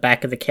 and, like, the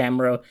back of the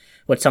camera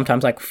would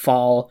sometimes, like,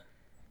 fall,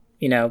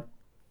 you know,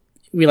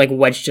 we, like,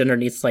 wedged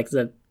underneath, like,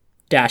 the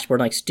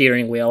dashboard, like,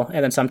 steering wheel,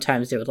 and then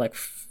sometimes it would, like,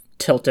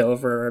 tilt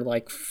over or,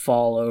 like,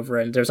 fall over,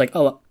 and there's, like,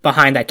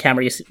 behind that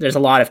camera, there's a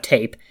lot of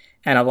tape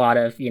and a lot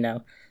of, you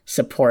know,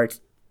 support.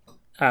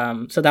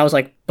 So that was,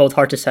 like, both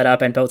hard to set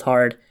up and both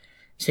hard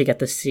to get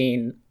the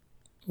scene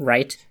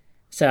right.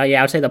 So, yeah,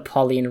 I would say the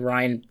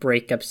Pauline-Ryan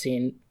breakup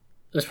scene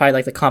was probably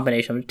like the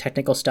combination of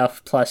technical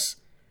stuff plus,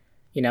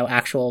 you know,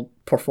 actual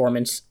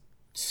performance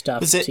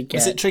stuff. Was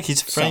it tricky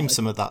to frame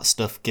some of that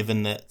stuff,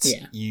 given that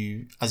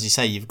you, as you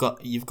say, you've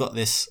got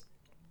this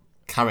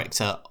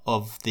character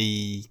of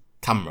the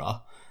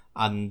camera,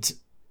 and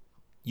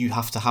you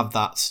have to have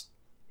that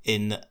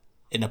in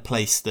a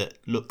place that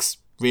looks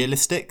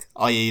realistic.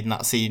 I.e., in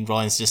that scene,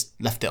 Ryan's just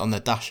left it on the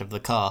dash of the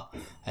car.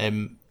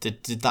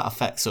 Did that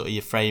affect sort of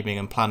your framing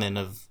and planning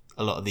of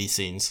a lot of these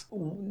scenes?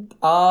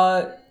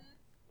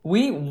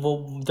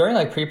 During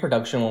like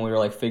pre-production, when we were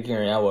like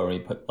figuring out where we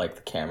put like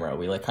the camera,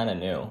 we like kind of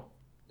knew.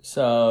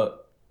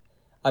 So,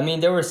 I mean,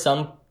 there were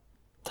some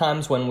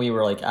times when we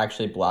were like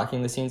actually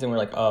blocking the scenes, and we're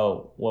like,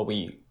 oh, what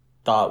we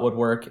thought would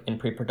work in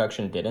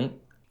pre-production didn't.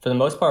 For the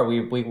most part,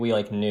 we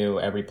like knew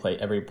every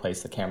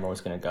place the camera was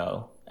gonna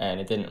go,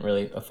 and it didn't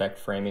really affect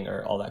framing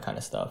or all that kind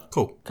of stuff.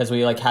 Cool. Because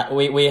we like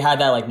we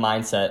had that like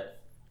mindset.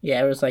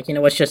 Yeah, it was like, you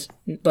know, let's just,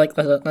 like,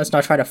 let's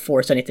not try to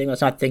force anything.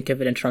 Let's not think of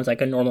it in terms of,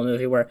 like, a normal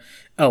movie where,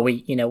 oh,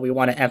 we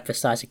want to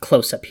emphasize a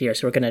close-up here,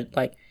 so we're going to,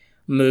 like,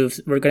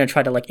 we're going to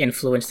try to, like,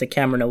 influence the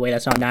camera in a way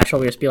that's not natural.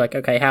 We just be like,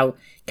 okay, how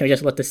can we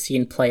just let the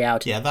scene play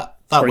out that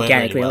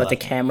organically really well, and let the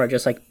camera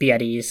just, like, be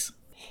at ease?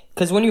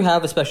 Because when you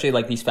have, especially,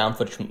 like, these found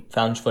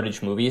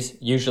footage movies,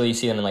 usually you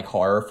see them in, like,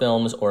 horror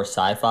films or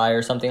sci-fi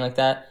or something like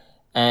that,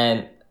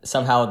 and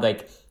somehow,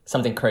 like,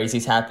 something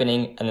crazy's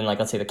happening, and then, like,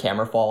 let's say the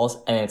camera falls,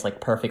 and it's,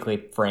 like, perfectly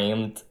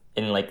framed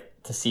in,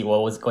 like, to see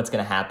what's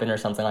going to happen or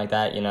something like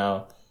that, you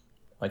know,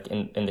 like,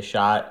 in the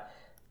shot.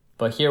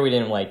 But here we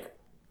didn't, like,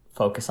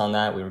 focus on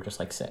that. We were just,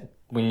 like, saying,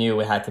 we knew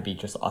it had to be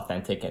just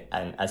authentic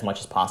and as much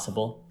as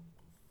possible,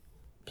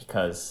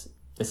 because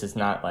this is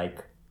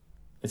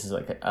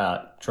like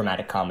a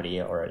dramatic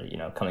comedy or, you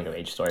know,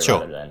 coming-of-age story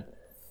rather than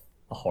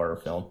a horror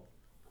film.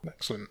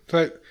 Excellent.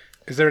 So,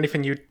 is there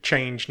anything you'd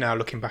change now,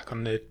 looking back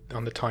on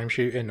the time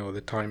shooting or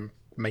the time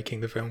making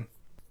the film?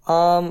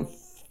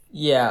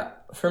 Yeah.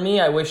 For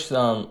me, I wish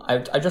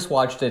I just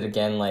watched it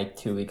again like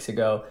 2 weeks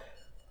ago,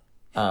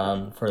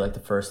 for like the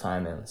first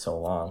time in so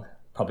long,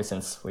 probably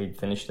since we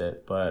finished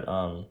it. But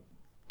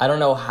I don't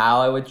know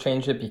how I would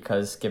change it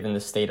because given the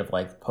state of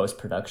like post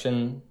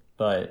production,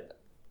 but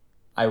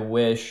I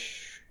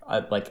wish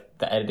like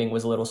the editing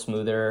was a little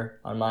smoother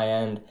on my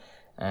end,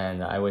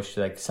 and I wish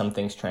like some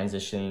things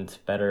transitioned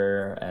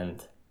better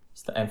and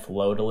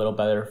flowed a little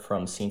better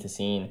from scene to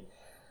scene.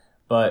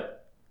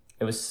 But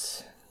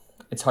it's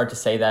hard to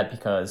say that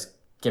because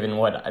given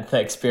what the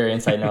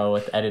experience I know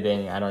with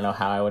editing, I don't know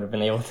how I would have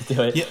been able to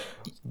do it.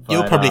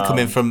 You're probably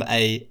coming from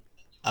a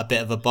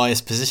bit of a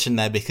biased position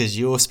there because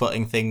you're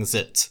spotting things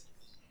that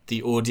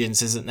the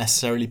audience isn't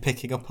necessarily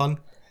picking up on.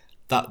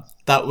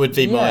 That would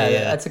be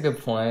that's a good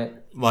point.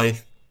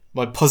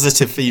 My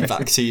positive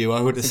feedback to you,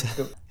 I would have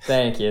said.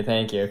 Thank you,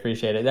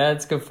 appreciate it.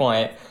 That's a good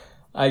point.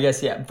 I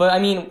guess, yeah. But I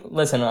mean,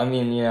 listen,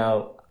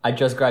 I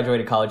just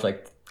graduated college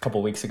like a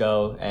couple weeks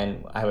ago,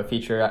 and I have a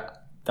feature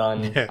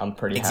done. Yeah, I'm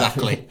pretty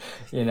happy.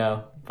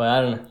 But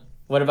I don't know.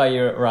 What about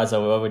you, Raza?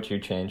 What would you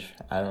change?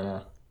 I don't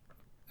know.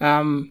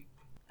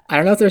 I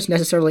don't know if there's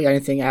necessarily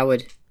anything I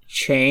would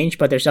change,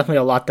 but there's definitely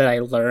a lot that I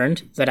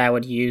learned that I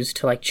would use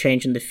to like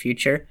change in the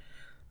future.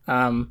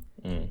 One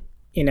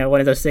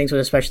of those things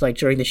was, especially like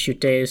during the shoot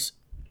days,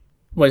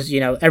 was,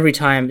 every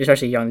time,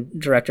 especially young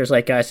directors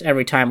like us,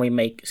 every time we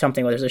make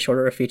something, whether it's a short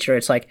or a feature,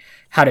 it's like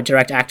how to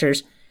direct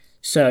actors.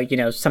 So,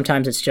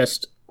 sometimes it's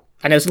just,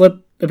 I know it's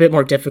a bit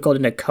more difficult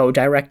in a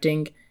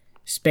co-directing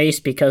space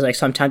because like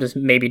sometimes it's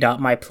maybe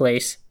not my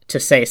place to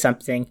say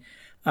something.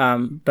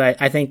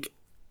 But I think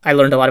I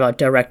learned a lot about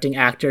directing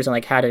actors and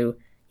like how to,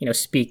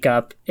 speak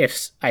up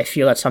if I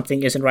feel that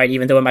something isn't right,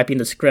 even though it might be in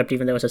the script,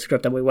 even though it's a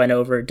script that we went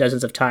over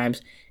dozens of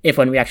times. If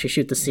when we actually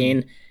shoot the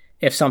scene,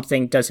 if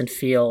something doesn't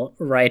feel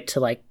right, to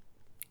like,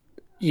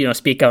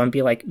 speak up and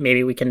be like,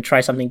 maybe we can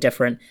try something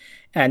different.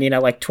 And,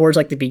 like towards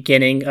like the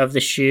beginning of the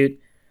shoot,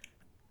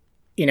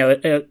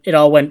 it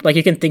all went, like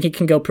you can think it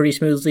can go pretty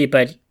smoothly,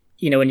 but,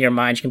 in your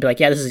mind, you can be like,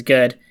 yeah, this is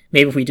good.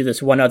 Maybe if we do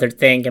this one other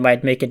thing, it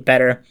might make it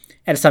better.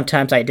 And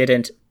sometimes I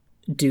didn't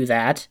do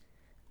that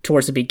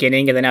towards the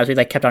beginning. And then as we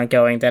like kept on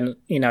going, then,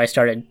 I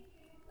started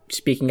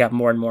speaking up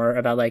more and more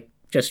about like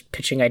just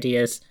pitching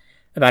ideas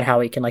about how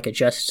we can like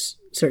adjust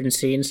certain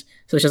scenes.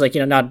 So it's just like,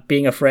 not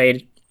being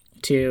afraid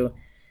to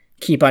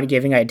keep on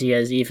giving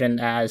ideas even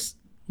as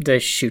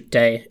the shoot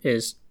day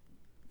is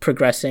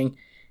progressing.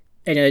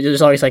 And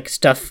there's always like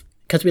stuff,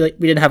 because we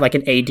didn't have like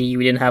an AD,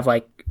 we didn't have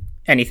like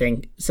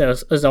anything. So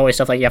there's always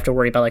stuff like you have to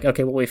worry about, like,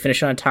 okay, well, we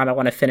finished on time, I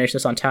want to finish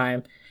this on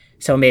time,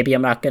 so maybe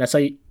I'm not gonna.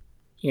 So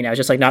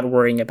just like not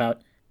worrying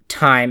about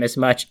time as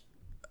much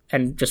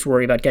and just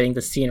worry about getting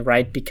the scene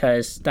right,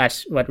 because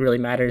that's what really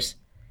matters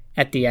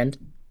at the end,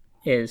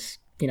 is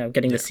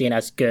getting the scene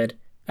as good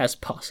as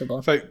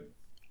possible. So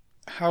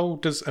how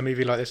does a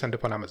movie like this end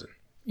up on Amazon?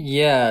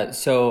 Yeah,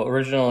 so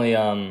originally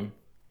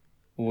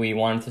we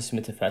wanted to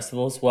submit to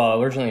festivals.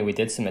 Well, originally we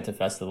did submit to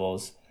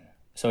festivals.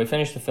 So we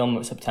finished the film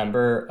in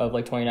September of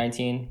like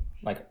 2019,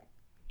 like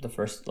the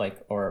first,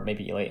 like, or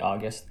maybe late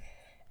August.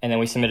 And then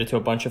we submitted to a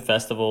bunch of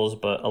festivals,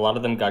 but a lot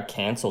of them got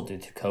canceled due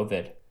to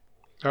COVID.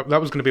 Oh,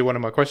 that was going to be one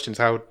of my questions.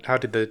 How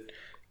did the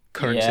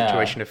current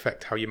situation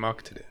affect how you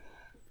marketed it?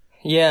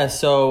 Yeah,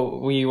 so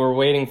we were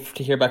waiting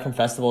to hear back from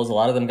festivals. A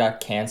lot of them got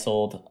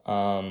canceled.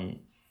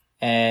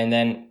 And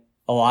then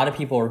a lot of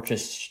people were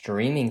just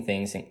streaming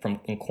things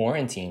in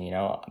quarantine,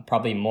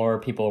 Probably more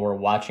people were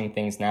watching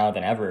things now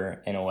than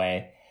ever, in a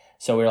way.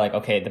 So we were like,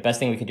 okay, the best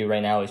thing we could do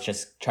right now is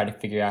just try to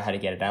figure out how to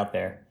get it out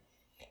there.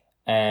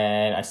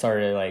 And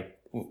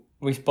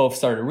we both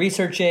started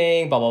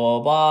researching, blah, blah, blah,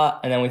 blah.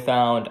 And then we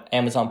found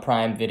Amazon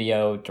Prime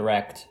Video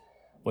Direct,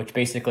 which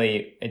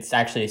basically, it's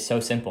actually so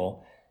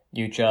simple.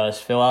 You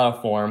just fill out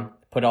a form,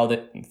 put all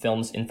the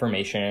film's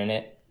information in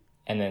it,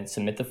 and then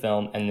submit the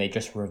film, and they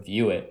just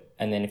review it.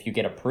 And then if you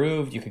get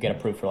approved, you could get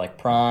approved for like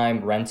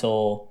Prime,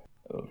 rental,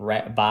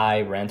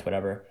 rent,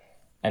 whatever.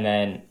 And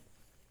then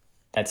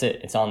that's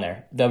it. It's on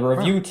there. The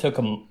review took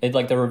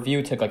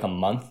like a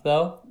month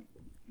though.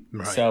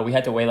 Right. So we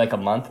had to wait like a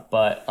month,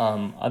 but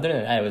other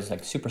than that, it was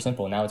like super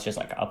simple. Now it's just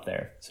like up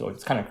there, so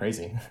it's kind of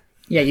crazy.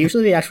 Yeah,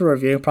 usually the actual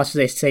reviewing process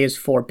they say is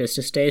 4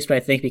 business days, but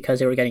I think because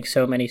they were getting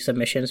so many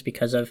submissions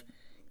because of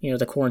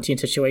the quarantine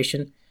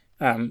situation,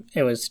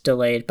 it was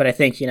delayed. But I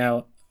think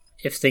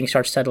if things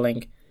start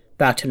settling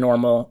back to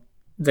normal,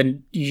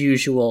 the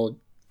usual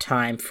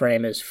time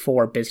frame is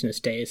 4 business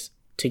days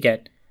to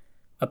get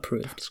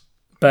approved.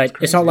 But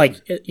it's not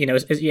like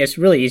it's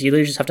really easy. You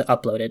literally just have to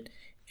upload it,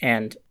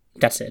 and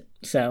that's it.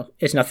 So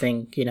it's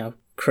nothing,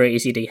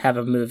 crazy to have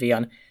a movie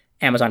on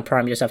Amazon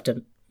Prime. You just have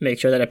to make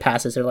sure that it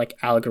passes their like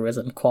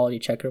algorithm quality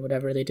check or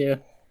whatever they do.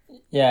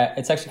 Yeah,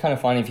 it's actually kind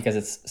of funny because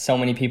it's so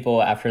many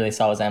people after they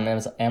saw it was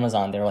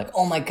Amazon, they were like,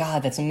 "Oh my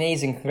God, that's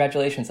amazing!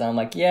 Congratulations!" And I'm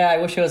like, "Yeah, I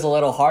wish it was a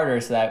little harder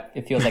so that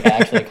it feels like I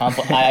actually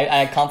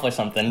I accomplished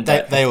something."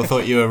 But, they all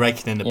thought you were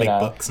raking in the big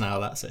bucks. Now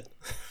that's it.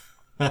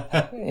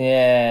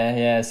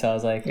 Yeah. So I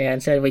was like, yeah.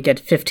 Instead, we get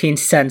 15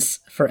 cents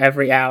for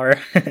every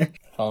hour. If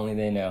only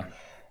they knew.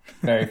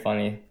 Very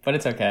funny, but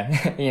it's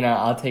okay.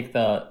 I'll take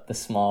the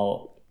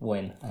small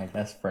win, I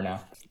guess, for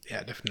now.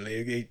 Yeah,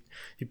 definitely.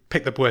 You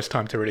picked the worst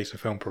time to release a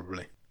film,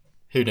 probably.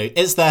 Who knows?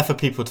 It's there for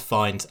people to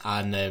find,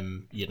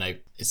 and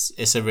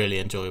it's a really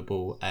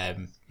enjoyable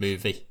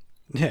movie.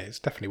 Yeah, it's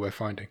definitely worth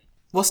finding.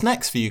 What's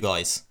next for you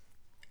guys?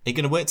 you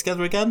going to work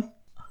together again?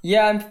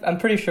 Yeah, I'm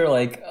pretty sure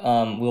like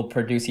we'll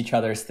produce each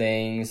other's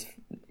things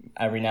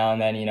every now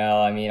and then, you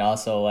know. I mean,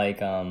 also like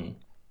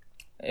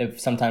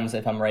if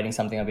I'm writing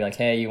something, I'll be like,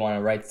 hey, you want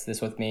to write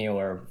this with me,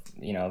 or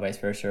you know, vice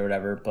versa or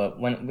whatever. But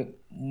when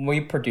we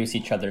produce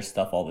each other's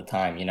stuff all the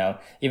time, you know,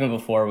 even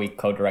before we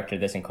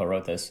co-directed this and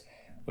co-wrote this,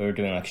 we were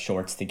doing like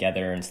shorts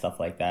together and stuff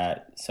like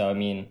that. So I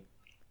mean,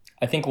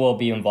 I think we'll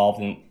be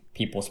involved in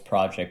people's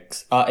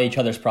projects, each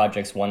other's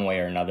projects, one way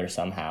or another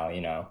somehow,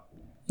 you know.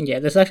 Yeah,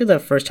 this is actually the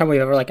first time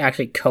we've ever like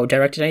actually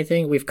co-directed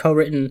anything. We've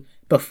co-written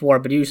before,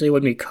 but usually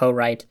when we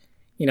co-write,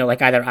 you know,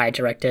 like either I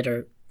directed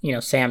or, you know,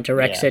 Sam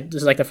directs it.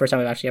 This is like the first time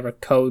we've actually ever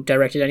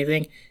co-directed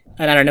anything.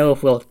 And I don't know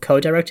if we'll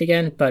co-direct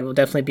again, but we'll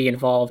definitely be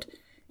involved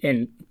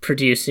in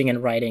producing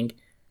and writing,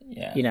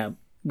 you know,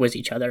 with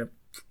each other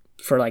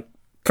for like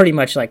pretty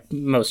much like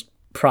most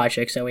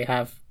projects that we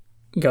have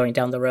going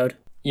down the road.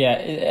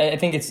 Yeah, I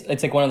think it's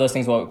like one of those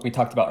things what we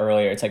talked about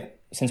earlier. It's like,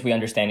 since we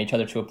understand each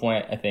other to a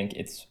point, I think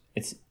it's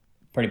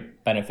pretty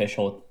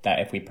beneficial that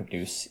if we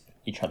produce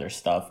each other's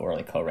stuff or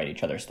like co-write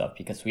each other's stuff,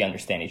 because we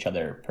understand each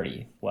other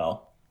pretty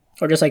well.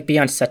 Or just like be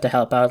on set to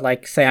help out.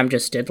 Like Sam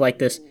just did like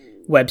this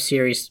web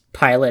series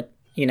pilot,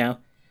 you know,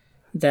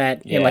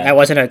 that you know, like I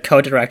wasn't a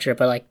co-director,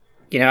 but like,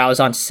 you know, I was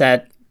on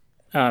set.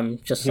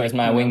 Just he was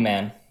my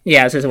wingman.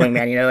 Yeah, this is a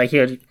wingman. You know, like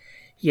he'd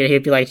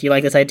be like, "Do you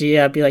like this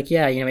idea?" I'd be like,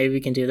 "Yeah, you know, maybe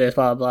we can do this."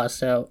 Blah blah blah.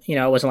 So you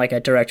know, I wasn't like a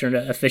director in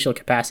an official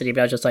capacity,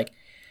 but I was just like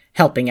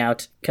helping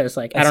out because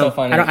like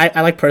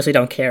I like personally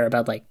don't care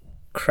about like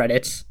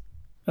credits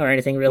or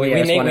anything really.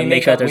 I just want to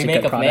make sure there's a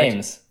good product.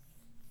 Names.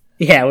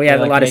 Yeah, we have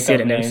a lot of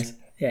pseudonyms.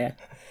 Yeah.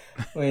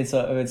 Wait,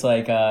 so it's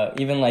like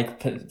even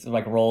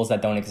like roles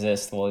that don't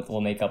exist,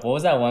 we'll make up. What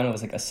was that one? It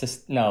was like it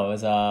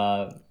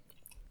was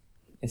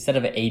instead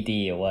of an AD,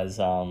 it was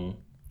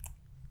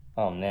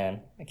oh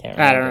man, I can't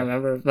remember. I don't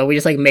remember, but we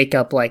just like make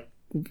up like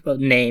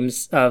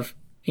names of,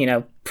 you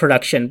know,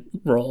 production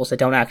roles that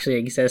don't actually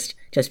exist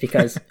just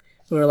because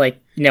we're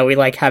like, you know, we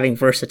like having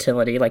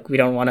versatility. Like we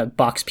don't want to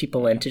box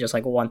people into just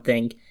like one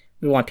thing.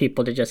 We want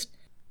people to just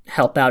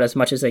help out as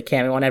much as they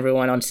can. We want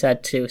everyone on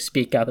set to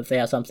speak up if they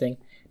have something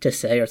to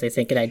say or if they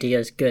think an idea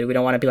is good. We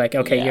don't want to be like,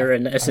 okay, you're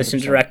an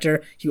assistant 100%.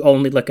 Director. You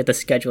only look at the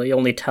schedule. You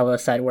only tell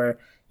us that we're,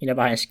 you know,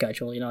 behind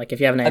schedule. You know, like if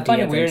you have an idea. I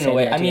find it weird in a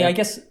way. I mean, I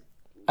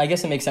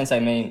guess it makes sense. I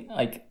mean,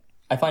 like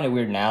I find it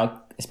weird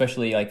now,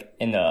 especially like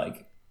in the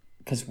like,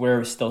 because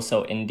we're still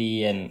so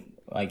indie and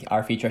like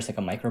our feature is like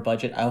a micro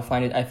budget. I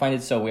find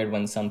it so weird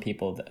when some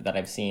people that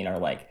I've seen are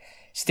like,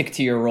 stick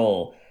to your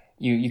role.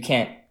 You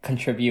can't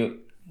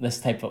contribute this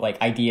type of like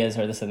ideas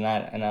or this and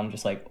that, and I'm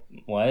just like,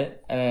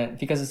 what? And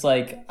because it's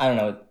like, I don't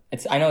know,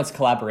 I know it's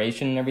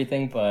collaboration and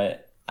everything,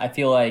 but I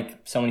feel like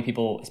so many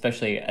people,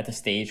 especially at the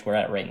stage we're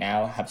at right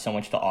now, have so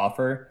much to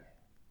offer,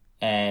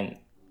 and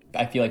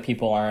I feel like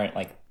people aren't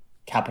like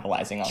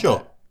capitalizing on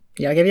that.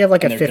 Yeah, like if you have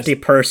like a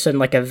 50-person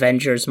like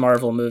Avengers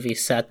Marvel movie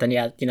set, then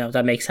yeah, you know,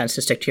 that makes sense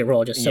to stick to your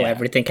role just so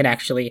everything can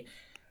actually,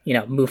 you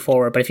know, move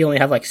forward. But if you only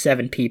have like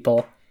 7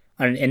 people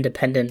on an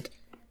independent,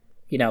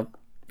 you know,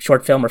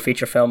 short film or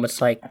feature film,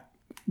 it's like,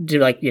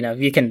 you know,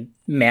 you can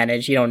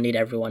manage. You don't need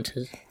everyone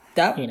to.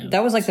 That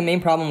was like the main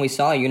problem we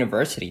saw at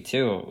university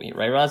too,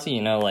 right, Rozzy?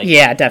 You know, like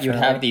definitely.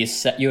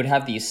 You would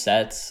have these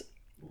sets,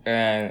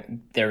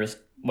 and there was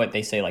what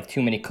they say like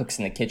too many cooks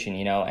in the kitchen,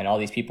 you know, and all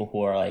these people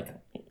who are like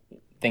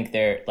think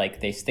they're like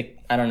they stick.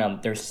 I don't know.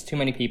 There's too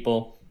many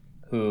people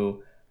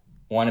who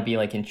want to be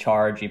like in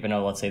charge, even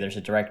though let's say there's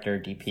a director,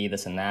 DP,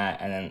 this and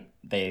that, and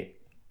then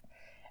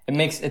it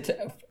makes it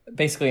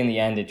basically in the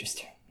end it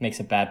just makes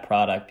a bad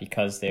product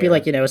because they're... Be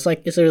like, you know, it's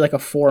literally like a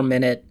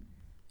 4-minute,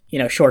 you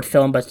know, short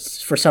film, but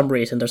for some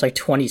reason there's like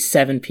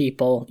 27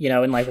 people, you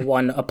know, in like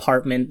one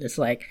apartment. It's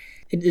like,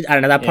 I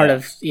don't know, that part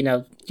of, you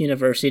know,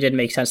 university didn't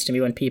make sense to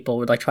me when people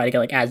would like try to get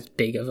like as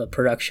big of a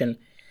production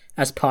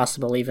as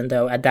possible, even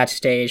though at that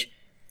stage,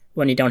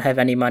 when you don't have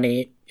any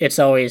money, it's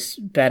always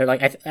better.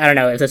 Like, I don't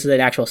know if this is an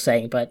actual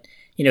saying, but,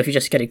 you know, if you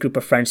just get a group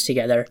of friends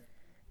together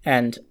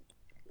and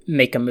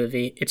make a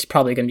movie, it's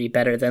probably going to be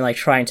better than like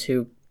trying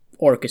to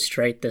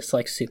orchestrate this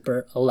like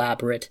super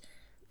elaborate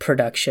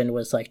production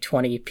with like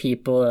 20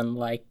 people and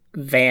like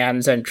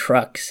vans and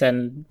trucks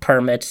and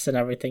permits and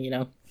everything, you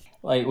know.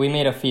 Like we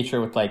made a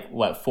feature with like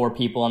 4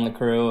 people on the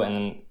crew,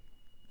 and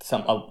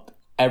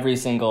every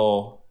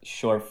single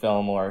short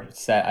film or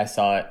set I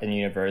saw in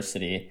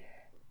university,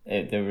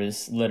 there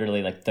was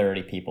literally like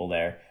 30 people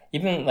there.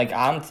 Even like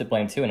I'm to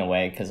blame too in a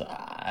way, because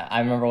I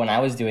remember when I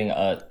was doing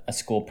a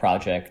school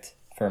project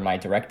for my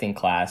directing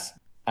class,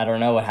 I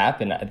don't know what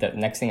happened. The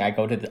next thing I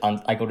go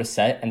to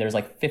set and there's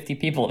like 50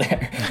 people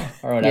there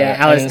or whatever. Yeah,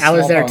 I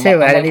was there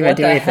too. I didn't even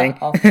do anything.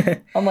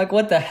 I'm like,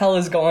 what the hell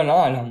is going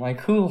on? I'm like,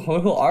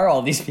 who are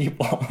all these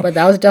people? But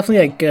that was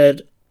definitely a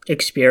good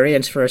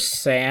experience for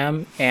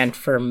Sam and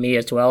for me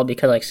as well,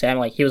 because like Sam,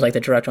 like he was like the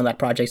director on that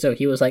project, so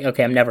he was like,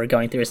 okay, I'm never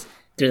going through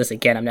this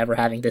again. I'm never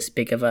having this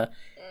big of a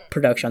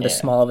production on this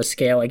small of a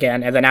scale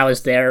again. And then I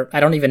was there. I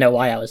don't even know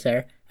why I was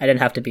there. I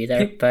didn't have to be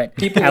there, but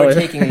people were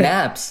taking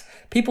naps.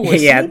 People were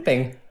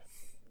sleeping.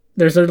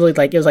 There's literally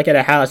like, it was like at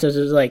a house. There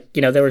was like,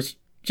 you know, there was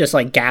just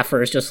like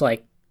gaffers, just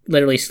like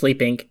literally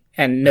sleeping,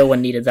 and no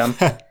one needed them.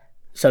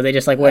 So they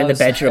just like went in the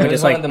bedroom. It was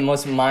just one like of the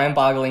most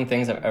mind-boggling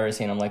things I've ever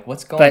seen. I'm like,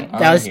 what's going on? But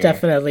that was here?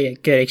 definitely a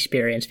good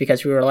experience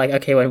because we were like,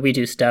 okay, when we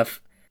do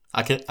stuff,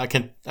 I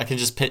can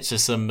just picture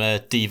some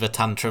diva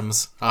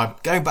tantrums. I'm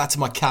going back to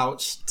my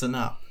couch to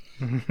nap.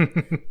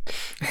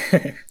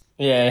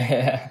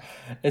 Yeah.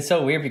 It's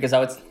so weird because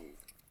I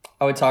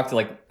would talk to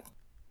like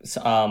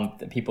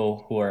the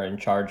people who are in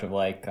charge of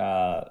like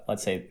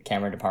let's say the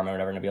camera department or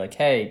whatever, and I'd be like,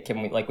 hey,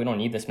 can we, like, we don't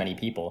need this many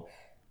people.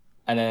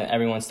 And then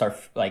everyone start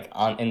like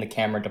in the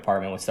camera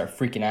department would start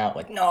freaking out,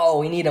 like, no,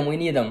 we need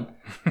them.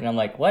 And I'm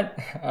like, what?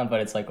 But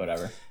it's like,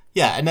 whatever.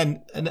 Yeah,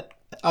 and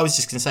I was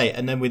just gonna say,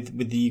 and then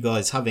with you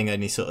guys having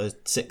only sort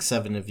of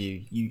 6-7 of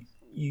you,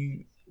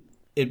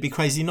 it'd be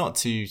crazy not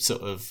to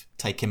sort of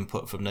take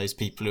input from those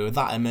people who are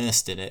that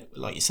immersed in it.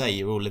 Like you say,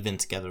 you're all living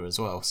together as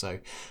well, so.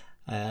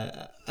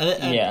 And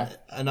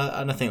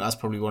I think that's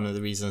probably one of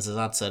the reasons, as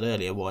Ad said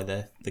earlier, why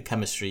the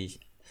chemistry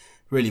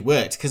really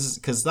worked,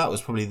 because that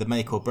was probably the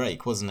make or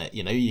break, wasn't it?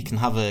 You know, you can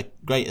have a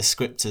great a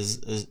script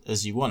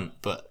as you want,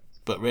 but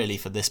really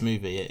for this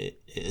movie,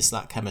 it's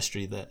that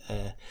chemistry that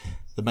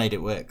made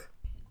it work.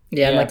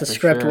 Yeah, and like the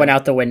script went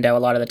out the window a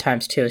lot of the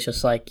times too. It's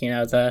just like, you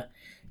know, the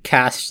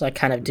cast like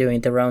kind of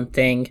doing their own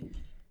thing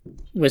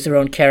with their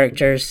own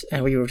characters,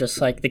 and we were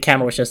just like, the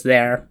camera was just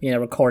there, you know,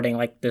 recording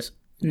like this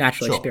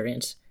natural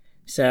experience.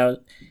 So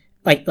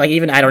like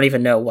even I don't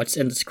even know what's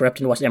in the script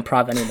and what's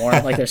improv anymore.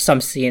 Like there's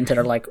some scenes that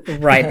are like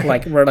right,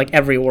 like where like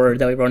every word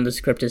that we wrote in the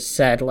script is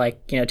said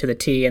like, you know, to the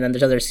T, and then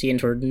there's other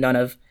scenes where none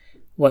of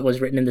what was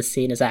written in the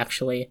scene is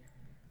actually,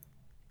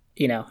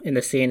 you know, in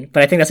the scene.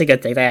 But I think that's a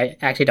good thing. I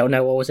actually don't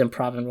know what was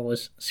improv and what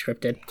was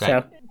scripted. Great.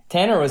 So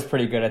Tanner was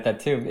pretty good at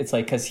that too. It's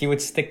like, because he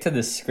would stick to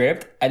the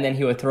script and then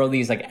he would throw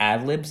these like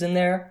ad libs in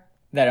there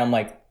that I'm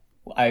like,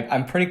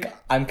 I'm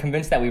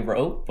convinced that we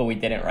wrote, but we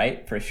didn't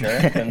write for sure.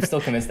 I'm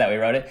still convinced that we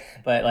wrote it,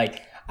 but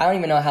like I don't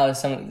even know how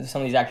some of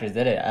these actors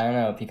did it. I don't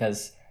know,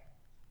 because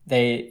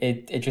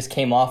it just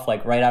came off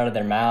like right out of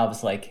their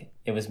mouths, like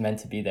it was meant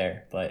to be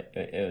there. But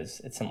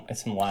it's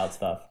some wild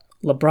stuff.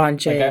 LeBron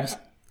James,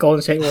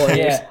 Golden State Warriors.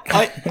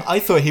 Yeah. I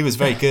thought he was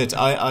very good.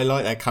 I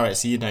like that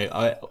character. You know,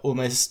 I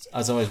almost,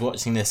 as I was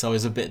watching this, I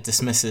was a bit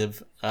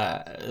dismissive,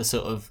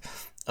 sort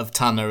of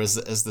Tanner as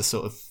the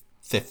sort of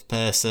fifth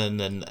person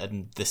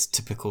and this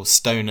typical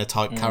stoner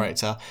type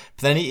character.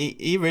 But then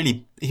he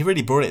really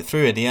brought it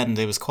through in the end.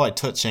 It was quite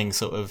touching,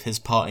 sort of his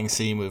parting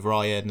scene with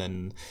Ryan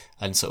and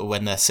sort of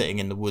when they're sitting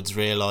in the woods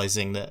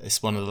realizing that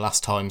it's one of the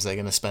last times they're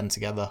going to spend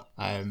together.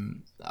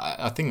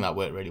 I think that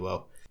worked really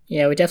well.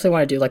 Yeah, we definitely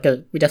wanted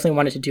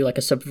to do like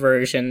a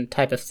subversion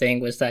type of thing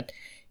with that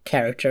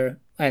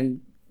character,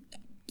 and,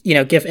 you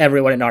know, give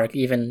everyone an arc,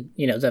 even,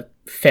 you know, the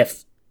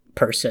fifth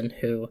person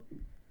who,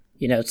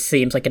 you know,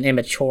 seems like an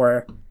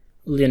immature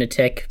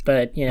lunatic,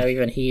 but, you know,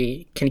 even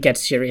he can get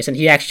serious, and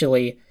he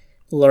actually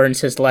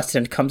learns his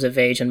lesson, comes of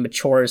age, and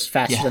matures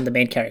faster than the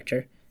main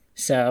character.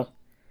 So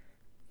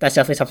that's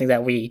definitely something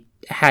that we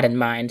had in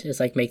mind, is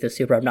like make the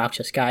super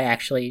obnoxious guy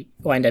actually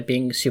wind up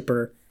being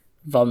super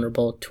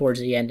vulnerable towards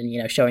the end, and,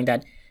 you know, showing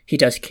that he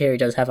does care, he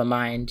does have a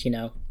mind, you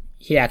know,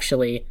 he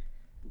actually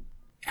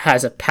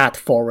has a path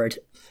forward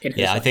in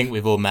his life. I think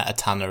we've all met a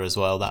Tanner as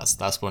well.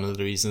 That's one of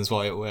the reasons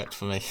why it worked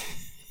for me.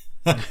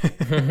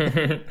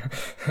 The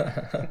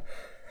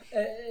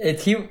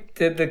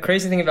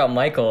crazy thing about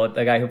Michael,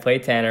 the guy who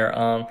played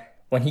Tanner,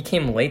 when he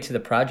came late to the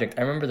project,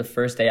 I remember the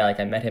first day I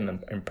met him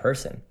in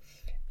person.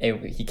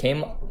 He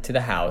came to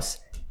the house,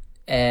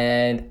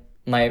 and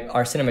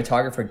our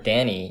cinematographer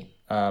Danny,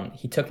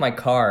 he took my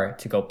car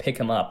to go pick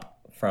him up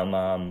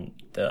from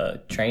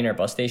the train or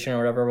bus station or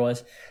whatever it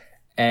was,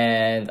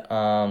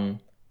 and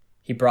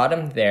he brought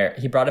him there.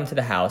 He brought him to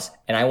the house,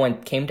 and I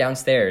came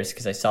downstairs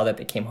because I saw that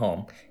they came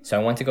home. So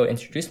I went to go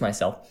introduce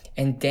myself,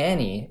 and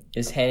Danny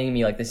is handing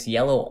me like this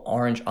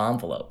yellow-orange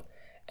envelope,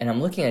 and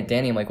I'm looking at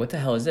Danny. I'm like, "What the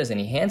hell is this?" And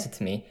he hands it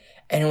to me,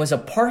 and it was a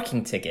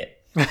parking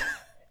ticket.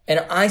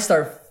 And I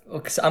start,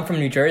 because I'm from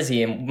New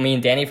Jersey, and me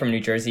and Danny from New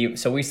Jersey,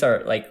 so we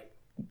start like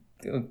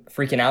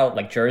freaking out,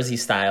 like Jersey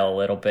style a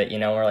little bit, you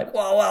know. We're like,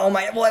 whoa,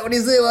 what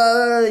is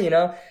it, you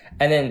know?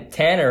 And then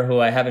Tanner, who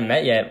I haven't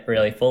met yet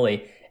really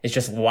fully, is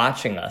just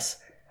watching us.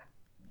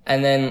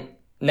 And then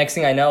next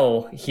thing I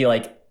know, he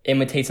like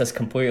imitates us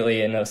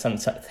completely in some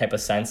type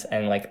of sense,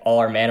 and like all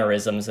our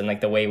mannerisms and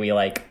like the way we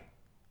like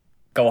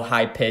go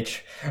high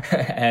pitch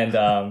and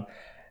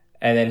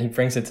then he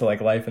brings it to like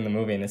life in the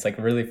movie, and it's like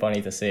really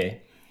funny to see.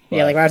 But,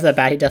 yeah, like right off the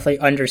bat, he definitely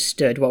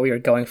understood what we were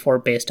going for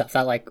based off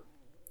that, like,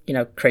 you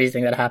know, crazy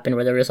thing that happened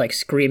where they were just like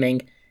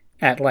screaming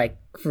at like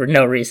for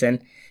no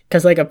reason.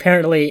 Because like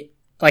apparently,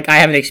 like I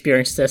haven't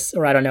experienced this,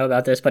 or I don't know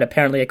about this, but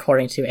apparently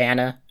according to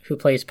Anna, who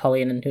plays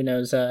Pauline and who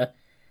knows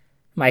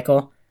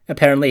Michael,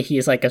 apparently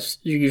he's like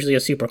usually a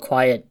super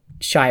quiet,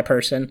 shy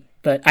person.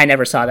 But I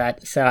never saw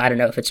that, so I don't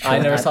know if it's true. I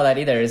never saw that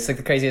either. It's like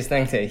the craziest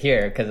thing to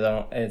hear,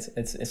 because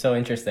it's so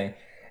interesting.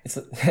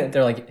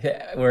 They're like,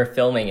 we're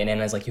filming, and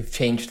Anna's like, "You've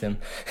changed him."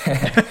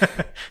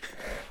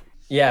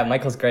 Yeah,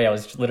 Michael's great. I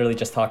was literally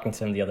just talking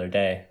to him the other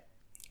day.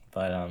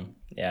 But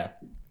yeah.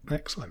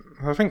 Excellent.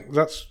 I think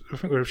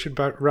we should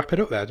about wrap it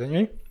up there, don't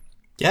you?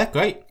 Yeah,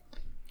 great.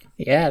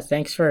 Yeah,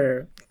 thanks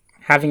for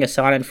having us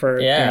on and for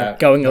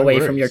going away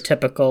from your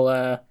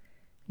typical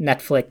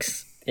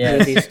Netflix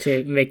movies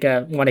to make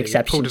one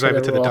exception. Pulled us over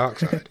to the dark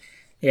side.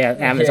 Yeah,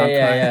 Amazon Prime.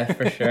 Yeah,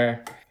 for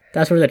sure.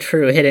 That's where the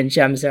true hidden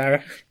gems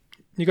are.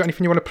 You got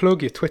anything you want to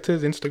plug? Your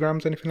Twitters,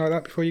 Instagrams, anything like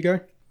that before you go?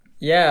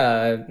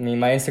 Yeah, I mean,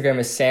 my Instagram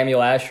is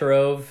Samuel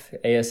Asherov,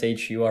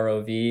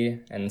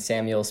 Ashurov, and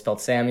Samuel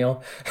spelled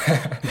Samuel.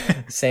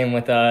 Same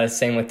with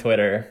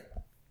Twitter.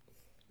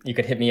 You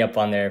could hit me up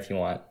on there if you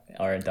want,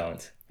 or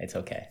don't. It's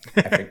okay.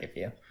 I forgive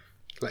you.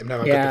 Let him know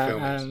how good the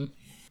film is.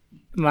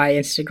 My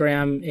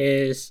Instagram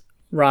is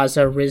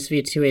Raza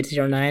Rizvi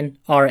 2809,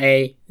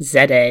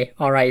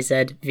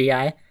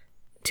 RAZARIZVI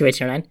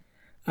 2809.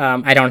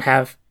 I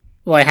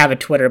have a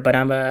Twitter, but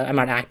I'm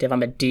not active.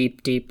 I'm a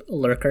deep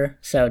lurker,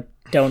 so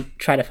don't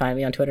try to find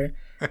me on Twitter.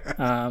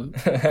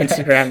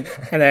 Instagram,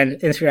 and then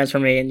Instagram's for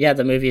me. And yeah,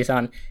 the movie is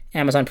on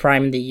Amazon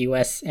Prime in the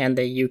US and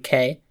the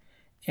UK.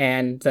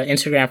 And the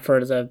Instagram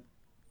for the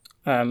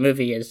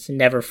movie is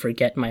Never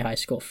Forget My High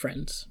School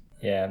Friends.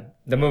 Yeah,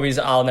 the movie's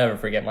I'll Never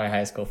Forget My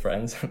High School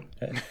Friends.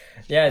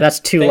 Yeah, that's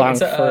too long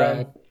for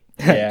a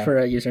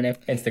username.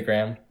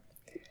 Instagram.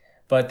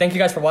 But thank you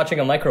guys for watching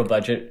a micro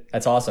budget.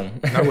 That's awesome.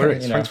 No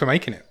worries. Thanks for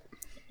making it.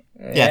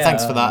 Yeah,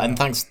 thanks for that, and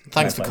thanks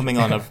for coming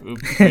on. It's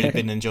really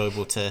been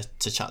enjoyable to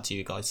chat to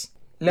you guys.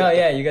 No,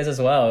 yeah, you guys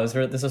as well.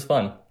 This was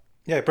fun.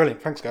 Yeah,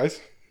 brilliant. Thanks, guys.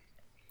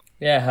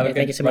 Yeah, have a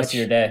good rest of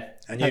your day.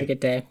 And you. Have a good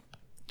day.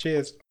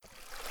 Cheers.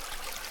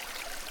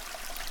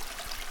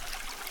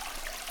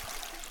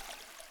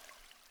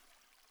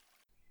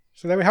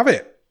 So there we have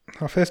it.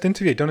 Our first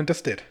interview done and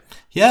dusted.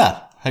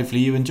 Yeah,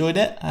 hopefully you enjoyed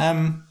it.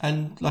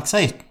 And like I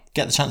say,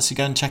 get the chance to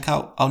go and check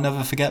out I'll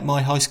Never Forget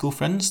My High School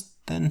Friends,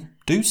 then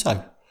do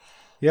so.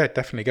 Yeah,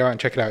 definitely go out and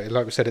check it out.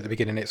 Like we said at the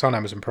beginning, it's on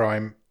Amazon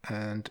Prime,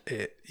 and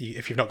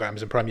if you've not got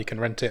Amazon Prime, you can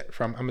rent it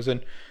from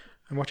Amazon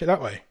and watch it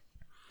that way.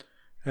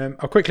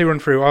 I'll quickly run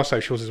through our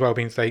socials as well,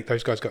 being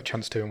those guys got a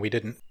chance to and we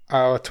didn't.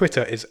 Our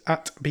Twitter is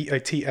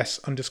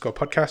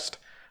 @BATS_podcast.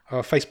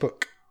 Our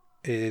Facebook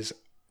is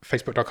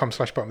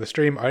facebook.com/bottom of the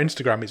stream. Our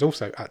Instagram is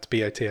also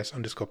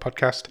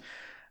 @BATS_podcast.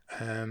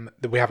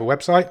 We have a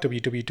website,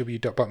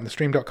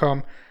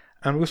 www.bottomofthestream.com.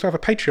 And we also have a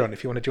Patreon.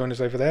 If you want to join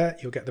us over there,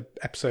 you'll get the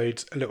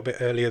episodes a little bit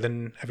earlier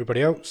than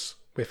everybody else,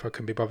 if I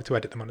can be bothered to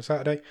edit them on a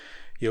Saturday.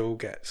 You'll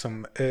get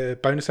some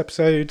bonus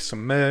episodes,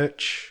 some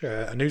merch,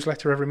 a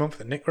newsletter every month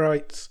that Nick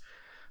writes.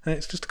 And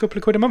it's just a couple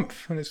of quid a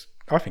month, and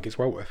I think it's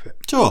well worth it.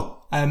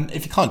 Sure.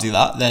 If you can't do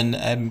that,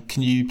 then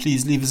can you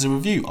please leave us a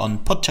review on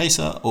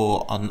Podchaser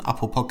or on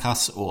Apple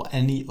Podcasts or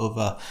any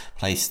other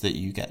place that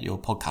you get your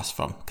podcast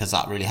from? Because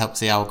that really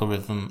helps the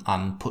algorithm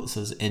and puts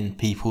us in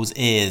people's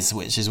ears,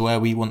 which is where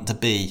we want to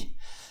be.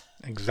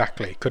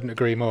 Exactly. Couldn't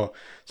agree more.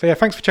 So yeah,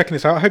 thanks for checking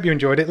this out. I hope you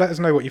enjoyed it. Let us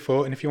know what you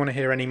thought, and if you want to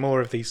hear any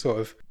more of these sort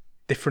of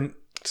different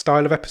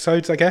style of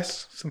episodes, I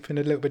guess, something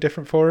a little bit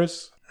different for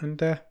us. And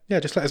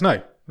just let us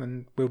know,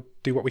 and we'll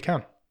do what we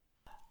can.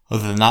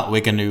 Other than that, we're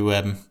going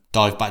to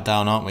dive back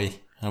down, aren't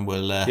we? And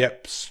we'll...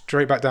 Yep,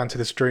 straight back down to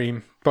the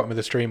stream, bottom of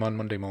the stream on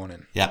Monday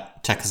morning. Yeah,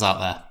 check us out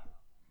there.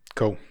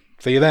 Cool.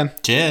 See you then.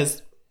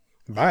 Cheers.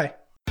 Bye.